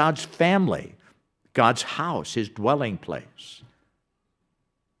building, God's family, God's house, His dwelling place.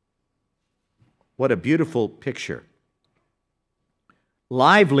 What a beautiful picture.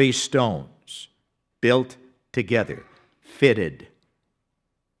 Lively stones built together, fitted,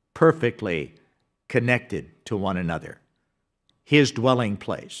 perfectly connected to one another. His dwelling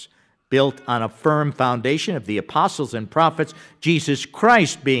place, built on a firm foundation of the apostles and prophets, Jesus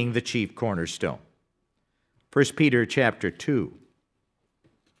Christ being the chief cornerstone. 1 Peter chapter 2.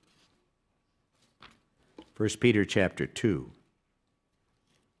 1 Peter chapter 2,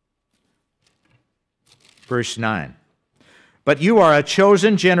 verse 9. But you are a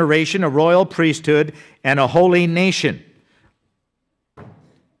chosen generation, a royal priesthood, and a holy nation.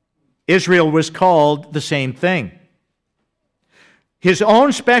 Israel was called the same thing. His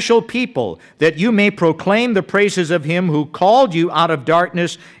own special people, that you may proclaim the praises of Him who called you out of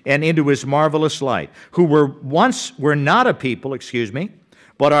darkness and into His marvelous light, who were not a people,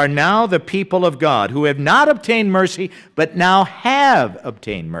 but are now the people of God, who have not obtained mercy, but now have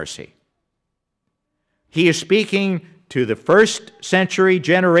obtained mercy. He is speaking to the first century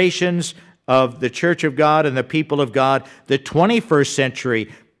generations of the church of God and the people of God, the 21st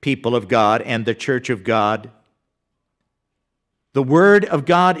century people of God and the church of God. The Word of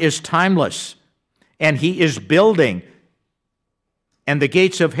God is timeless, and He is building, and the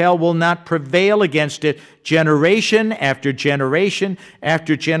gates of hell will not prevail against it generation after generation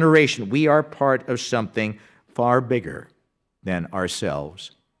after generation. We are part of something far bigger than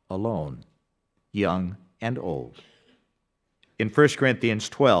ourselves alone, young and old. In 1 Corinthians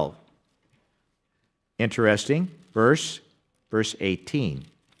 12, interesting, verse 18.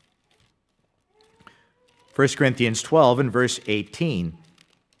 1 Corinthians 12 and verse 18.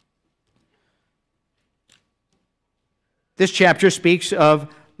 This chapter speaks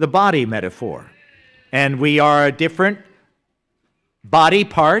of the body metaphor. And we are different body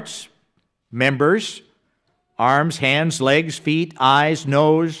parts, members, arms, hands, legs, feet, eyes,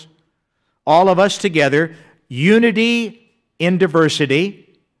 nose, all of us together, unity in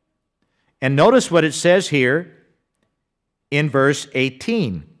diversity. And notice what it says here in verse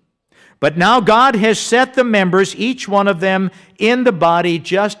 18. But now God has set the members, each one of them, in the body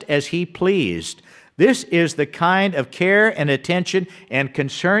just as He pleased. This is the kind of care and attention and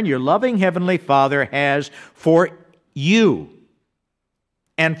concern your loving Heavenly Father has for you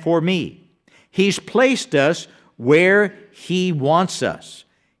and for me. He's placed us where He wants us.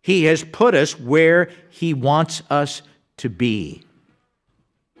 He has put us where He wants us to be.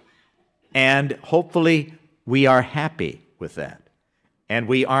 And hopefully we are happy with that. And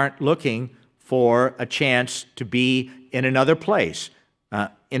we aren't looking for a chance to be in another place,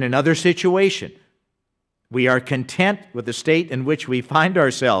 in another situation. We are content with the state in which we find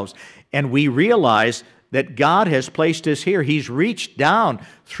ourselves, and we realize that God has placed us here. He's reached down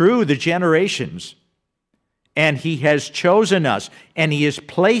through the generations, and He has chosen us, and He has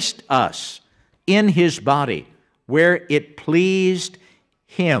placed us in His body where it pleased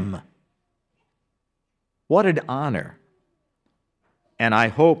Him. What an honor. And I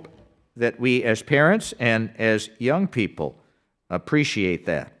hope that we as parents and as young people appreciate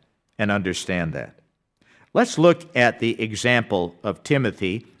that and understand that. Let's look at the example of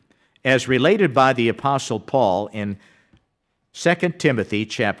Timothy as related by the Apostle Paul in 2 Timothy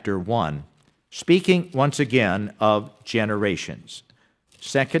chapter 1, speaking once again of generations.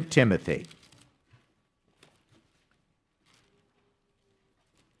 2 Timothy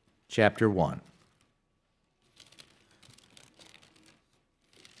chapter 1.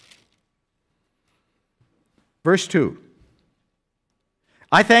 Verse 2.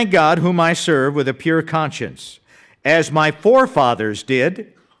 I thank God whom I serve with a pure conscience, as my forefathers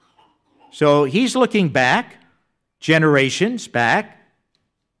did. So he's looking back, generations back.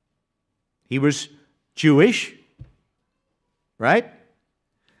 He was Jewish, right?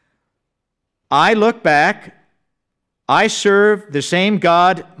 I look back, I serve the same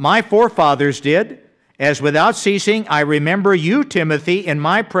God my forefathers did, as without ceasing I remember you, Timothy, in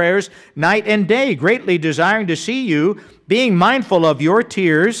my prayers night and day, greatly desiring to see you, being mindful of your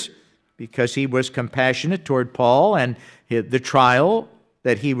tears, because he was compassionate toward Paul and the trial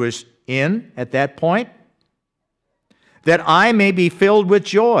that he was in at that point, that I may be filled with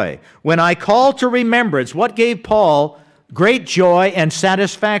joy when I call to remembrance what gave Paul great joy and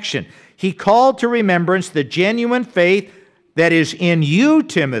satisfaction. He called to remembrance the genuine faith that is in you,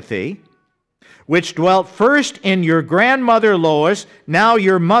 Timothy, which dwelt first in your grandmother Lois, now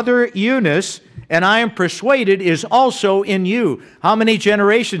your mother Eunice, and I am persuaded is also in you. How many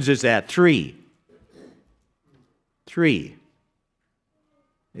generations is that? 3. 3.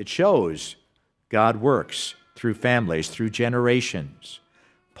 It shows God works through families, through generations.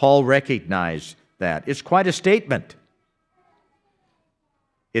 Paul recognized that. It's quite a statement.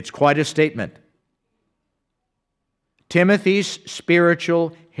 It's quite a statement. Timothy's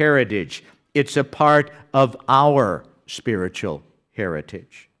spiritual heritage. It's a part of our spiritual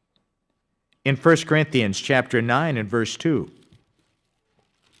heritage. In 1 Corinthians chapter 9 and verse 2,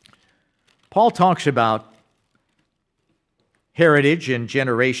 Paul talks about heritage and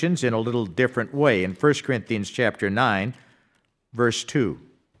generations in a little different way. In 1 Corinthians chapter 9, verse 2.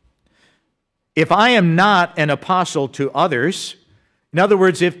 If I am not an apostle to others, in other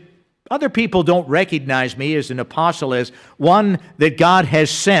words, if other people don't recognize me as an apostle, as one that God has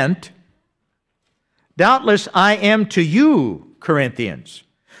sent, doubtless I am to you, Corinthians,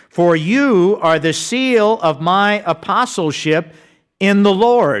 for you are the seal of my apostleship in the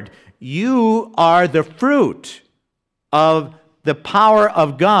Lord. You are the fruit of the power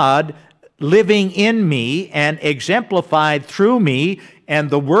of God living in me and exemplified through me, and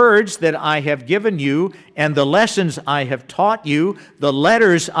the words that I have given you, and the lessons I have taught you, the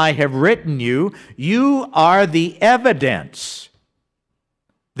letters I have written you, you are the evidence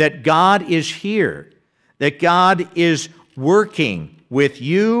that God is here, that God is working with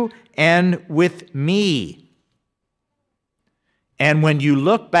you and with me. And when you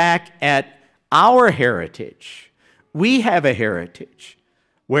look back at our heritage, we have a heritage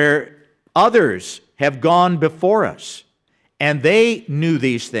where others have gone before us, and they knew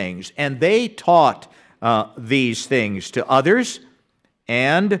these things, and they taught these things to others,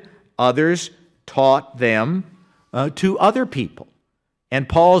 and others taught them to other people. And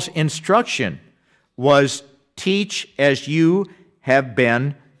Paul's instruction was, teach as you have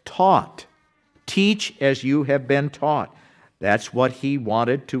been taught. Teach as you have been taught. That's what he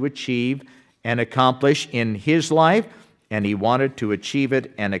wanted to achieve and accomplish in his life, and he wanted to achieve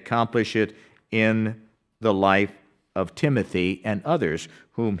it and accomplish it in the life of Timothy and others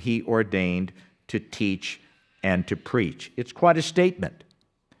whom he ordained to teach and to preach. It's quite a statement.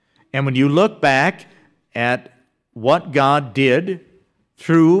 And when you look back at what God did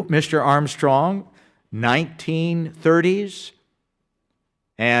through Mr. Armstrong, 1930s,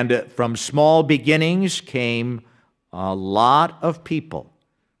 and from small beginnings came a lot of people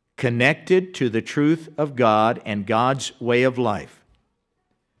connected to the truth of God and God's way of life.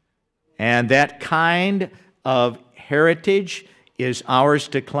 And that kind of heritage is ours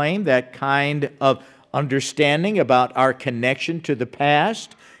to claim, that kind of understanding about our connection to the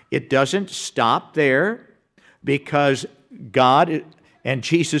past. It doesn't stop there, because God and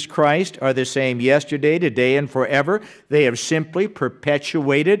Jesus Christ are the same yesterday, today, and forever. They have simply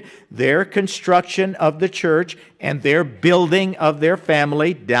perpetuated their construction of the church and their building of their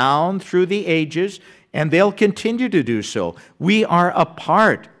family down through the ages, and they'll continue to do so. We are a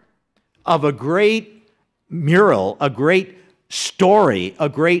part of a great mural, a great story, a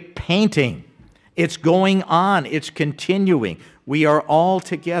great painting. It's going on. It's continuing. We are all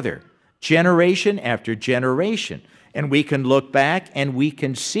together, generation after generation. And we can look back and we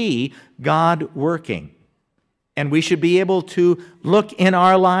can see God working. And we should be able to look in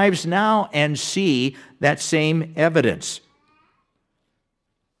our lives now and see that same evidence.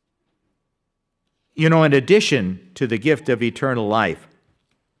 You know, in addition to the gift of eternal life,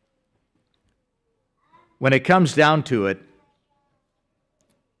 when it comes down to it,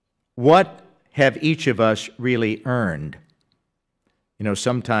 what have each of us really earned? You know,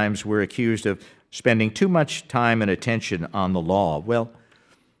 sometimes we're accused of spending too much time and attention on the law. Well,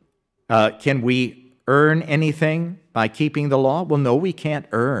 can we earn anything by keeping the law? Well, no, we can't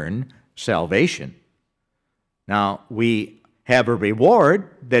earn salvation. Now, we have a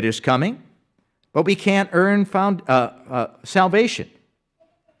reward that is coming, but we can't earn salvation.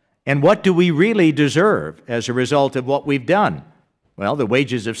 And what do we really deserve as a result of what we've done? Well, the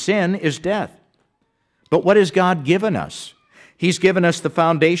wages of sin is death. But what has God given us? He's given us the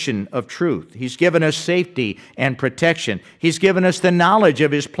foundation of truth. He's given us safety and protection. He's given us the knowledge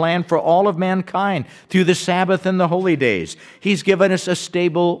of His plan for all of mankind through the Sabbath and the holy days. He's given us a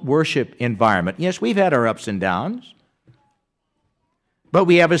stable worship environment. Yes, we've had our ups and downs, but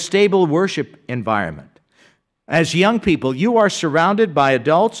we have a stable worship environment. As young people, you are surrounded by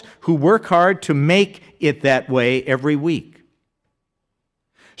adults who work hard to make it that way every week,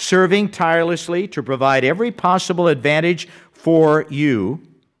 serving tirelessly to provide every possible advantage for you,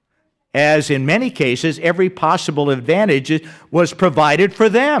 as in many cases, every possible advantage was provided for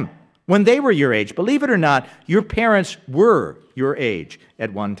them when they were your age. Believe it or not, your parents were your age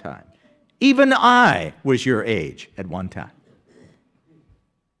at one time. Even I was your age at one time.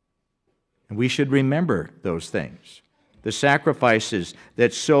 And we should remember those things. The sacrifices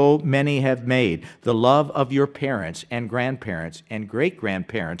that so many have made, the love of your parents and grandparents and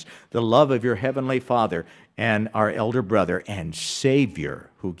great-grandparents, the love of your Heavenly Father and our elder brother and Savior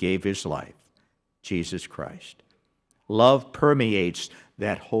who gave His life, Jesus Christ. Love permeates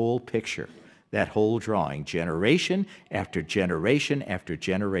that whole picture, that whole drawing, generation after generation after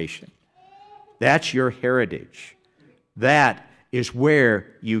generation. That's your heritage. That is where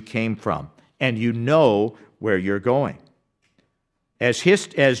you came from, and you know where you're going. As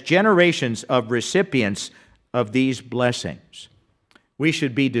generations of recipients of these blessings, we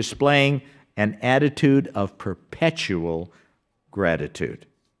should be displaying an attitude of perpetual gratitude.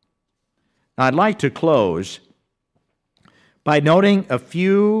 Now, I'd like to close by noting a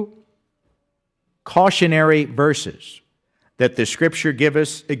few cautionary verses that the Scripture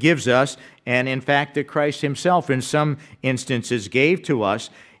gives us, and in fact that Christ Himself in some instances gave to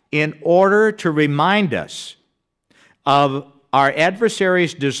us, in order to remind us of our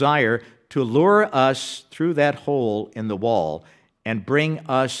adversary's desire to lure us through that hole in the wall and bring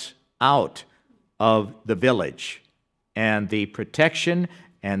us out of the village and the protection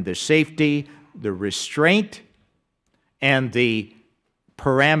and the safety, the restraint, and the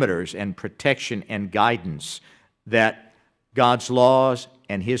parameters and protection and guidance that God's laws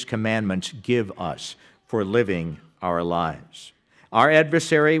and His commandments give us for living our lives. Our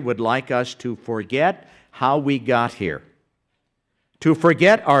adversary would like us to forget how we got here, to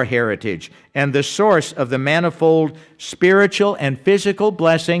forget our heritage and the source of the manifold spiritual and physical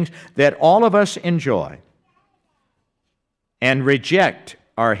blessings that all of us enjoy, and reject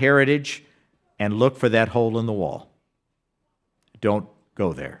our heritage and look for that hole in the wall. Don't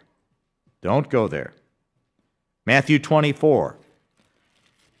go there. Don't go there. Matthew 24.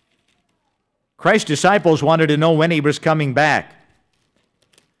 Christ's disciples wanted to know when He was coming back.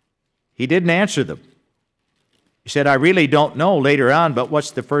 He didn't answer them. He said, I really don't know later on, but what's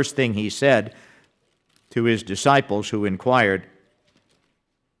the first thing He said to His disciples who inquired?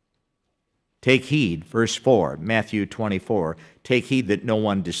 Take heed, verse 4, Matthew 24, take heed that no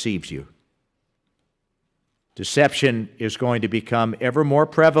one deceives you. Deception is going to become ever more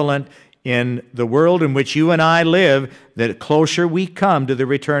prevalent in the world in which you and I live, the closer we come to the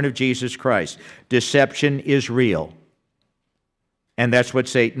return of Jesus Christ. Deception is real. And that's what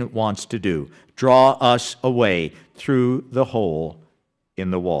Satan wants to do, draw us away through the hole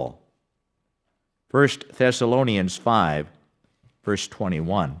in the wall. 1 Thessalonians 5, verse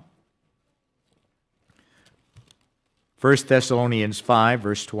 21. 1 Thessalonians 5,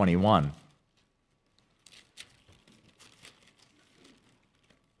 verse 21.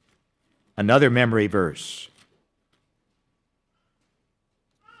 Another memory verse.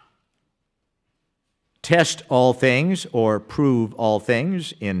 Test all things, or prove all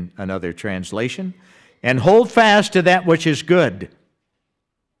things, in another translation, and hold fast to that which is good.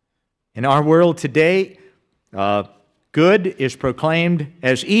 In our world today, good is proclaimed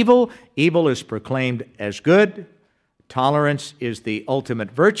as evil, evil is proclaimed as good, tolerance is the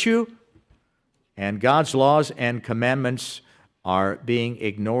ultimate virtue, and God's laws and commandments are being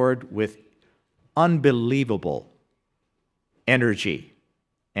ignored with unbelievable energy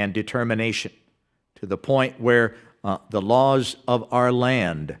and determination, to the point where the laws of our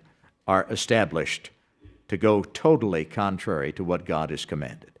land are established to go totally contrary to what God has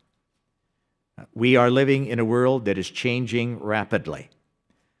commanded. We are living in a world that is changing rapidly.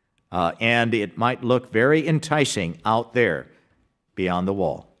 And it might look very enticing out there beyond the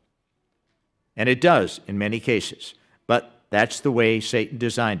wall. And it does in many cases. But that's the way Satan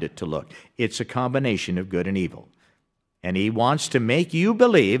designed it to look. It's a combination of good and evil. And he wants to make you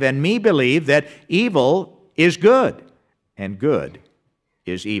believe and me believe that evil is good and good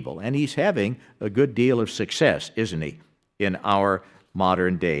is evil. And he's having a good deal of success, isn't he, in our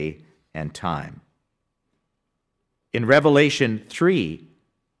modern day and time. In Revelation 3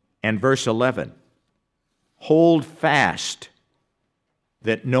 and verse 11, hold fast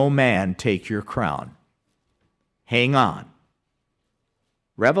that no man take your crown. Hang on.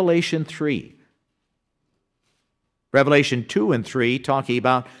 Revelation 3. Revelation 2 and 3, talking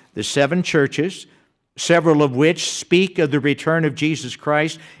about the 7 churches, several of which speak of the return of Jesus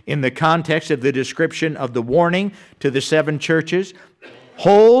Christ in the context of the description of the warning to the 7 churches.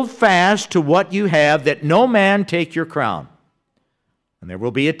 Hold fast to what you have, that no man take your crown. And there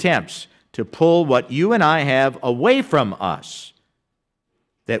will be attempts to pull what you and I have away from us,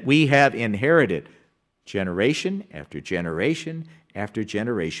 that we have inherited generation after generation after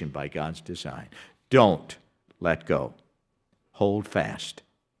generation by God's design. Don't let go. Hold fast.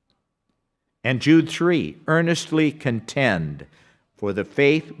 And Jude 3, earnestly contend for the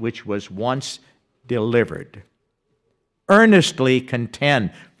faith which was once delivered. Earnestly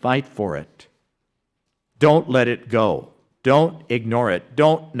contend. Fight for it. Don't let it go. Don't ignore it.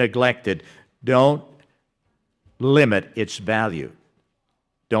 Don't neglect it. Don't limit its value.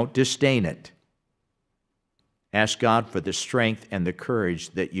 Don't disdain it. Ask God for the strength and the courage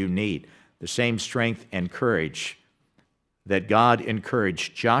that you need. The same strength and courage that God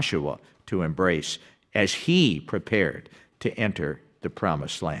encouraged Joshua to embrace as he prepared to enter the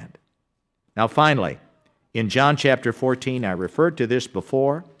promised land. Now finally, in John chapter 14, I referred to this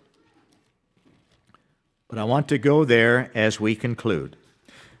before, but I want to go there as we conclude.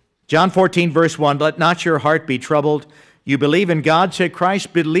 John 14, verse 1, let not your heart be troubled. You believe in God, said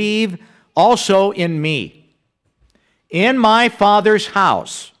Christ, believe also in me. In my Father's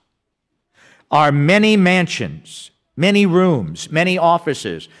house are many mansions, many rooms, many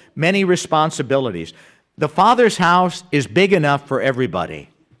offices, many responsibilities. The Father's house is big enough for everybody.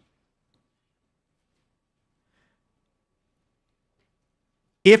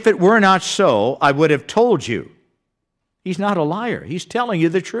 If it were not so, I would have told you. He's not a liar. He's telling you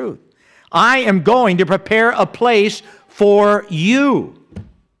the truth. I am going to prepare a place for you.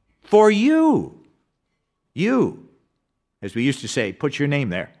 For you. You. As we used to say, put your name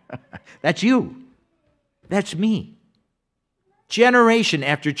there. That's you. That's me. Generation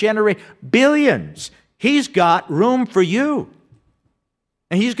after generation, billions. He's got room for you.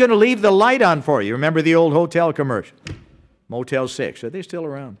 And he's going to leave the light on for you. Remember the old hotel commercial? Motel 6. Are they still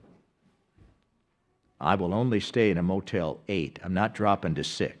around? I will only stay in a Motel 8. I'm not dropping to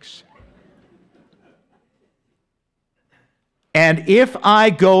 6. And if I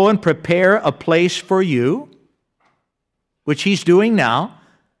go and prepare a place for you, which he's doing now,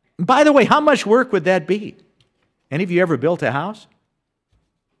 by the way, how much work would that be? Any of you ever built a house?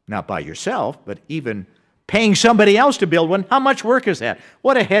 Not by yourself, but even paying somebody else to build one. How much work is that?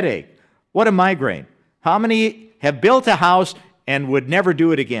 What a headache. What a migraine. How many have built a house and would never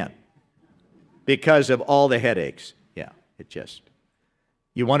do it again because of all the headaches? Yeah, it just,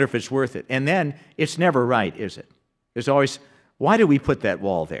 you wonder if it's worth it. And then it's never right, is it? There's always, why did we put that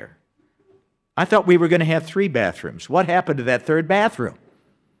wall there? I thought we were going to have 3 bathrooms. What happened to that 3rd bathroom?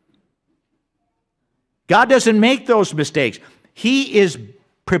 God doesn't make those mistakes. He is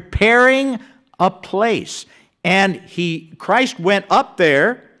preparing a place. And Christ went up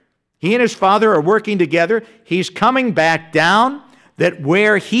there. He and his Father are working together. He's coming back down, that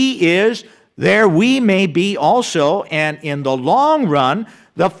where he is, there we may be also. And in the long run,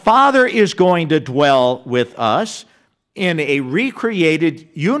 the Father is going to dwell with us in a recreated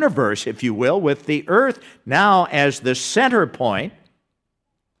universe, if you will, with the earth now as the center point.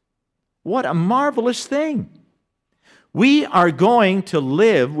 What a marvelous thing. We are going to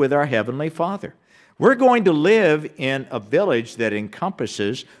live with our Heavenly Father. We're going to live in a village that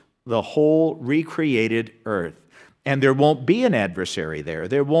encompasses the whole recreated earth. And there won't be an adversary there.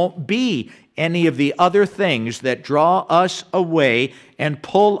 There won't be any of the other things that draw us away and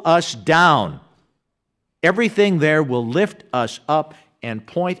pull us down. Everything there will lift us up and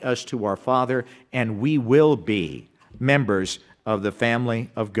point us to our Father, and we will be members of the family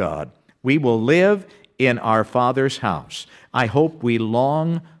of God. We will live in our Father's house. I hope we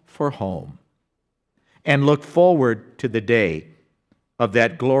long for home and look forward to the day of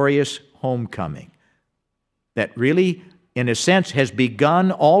that glorious homecoming that really in a sense, has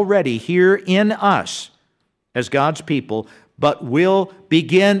begun already here in us as God's people, but will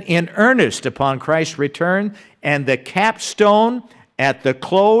begin in earnest upon Christ's return. And the capstone at the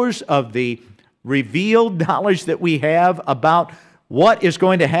close of the revealed knowledge that we have about what is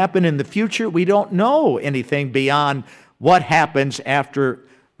going to happen in the future, we don't know anything beyond what happens after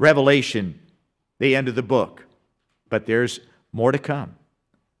Revelation, the end of the book. But there's more to come.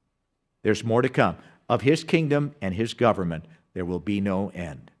 There's more to come. Of His kingdom and His government, there will be no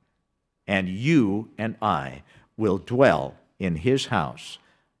end. And you and I will dwell in His house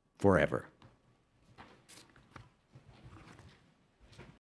forever.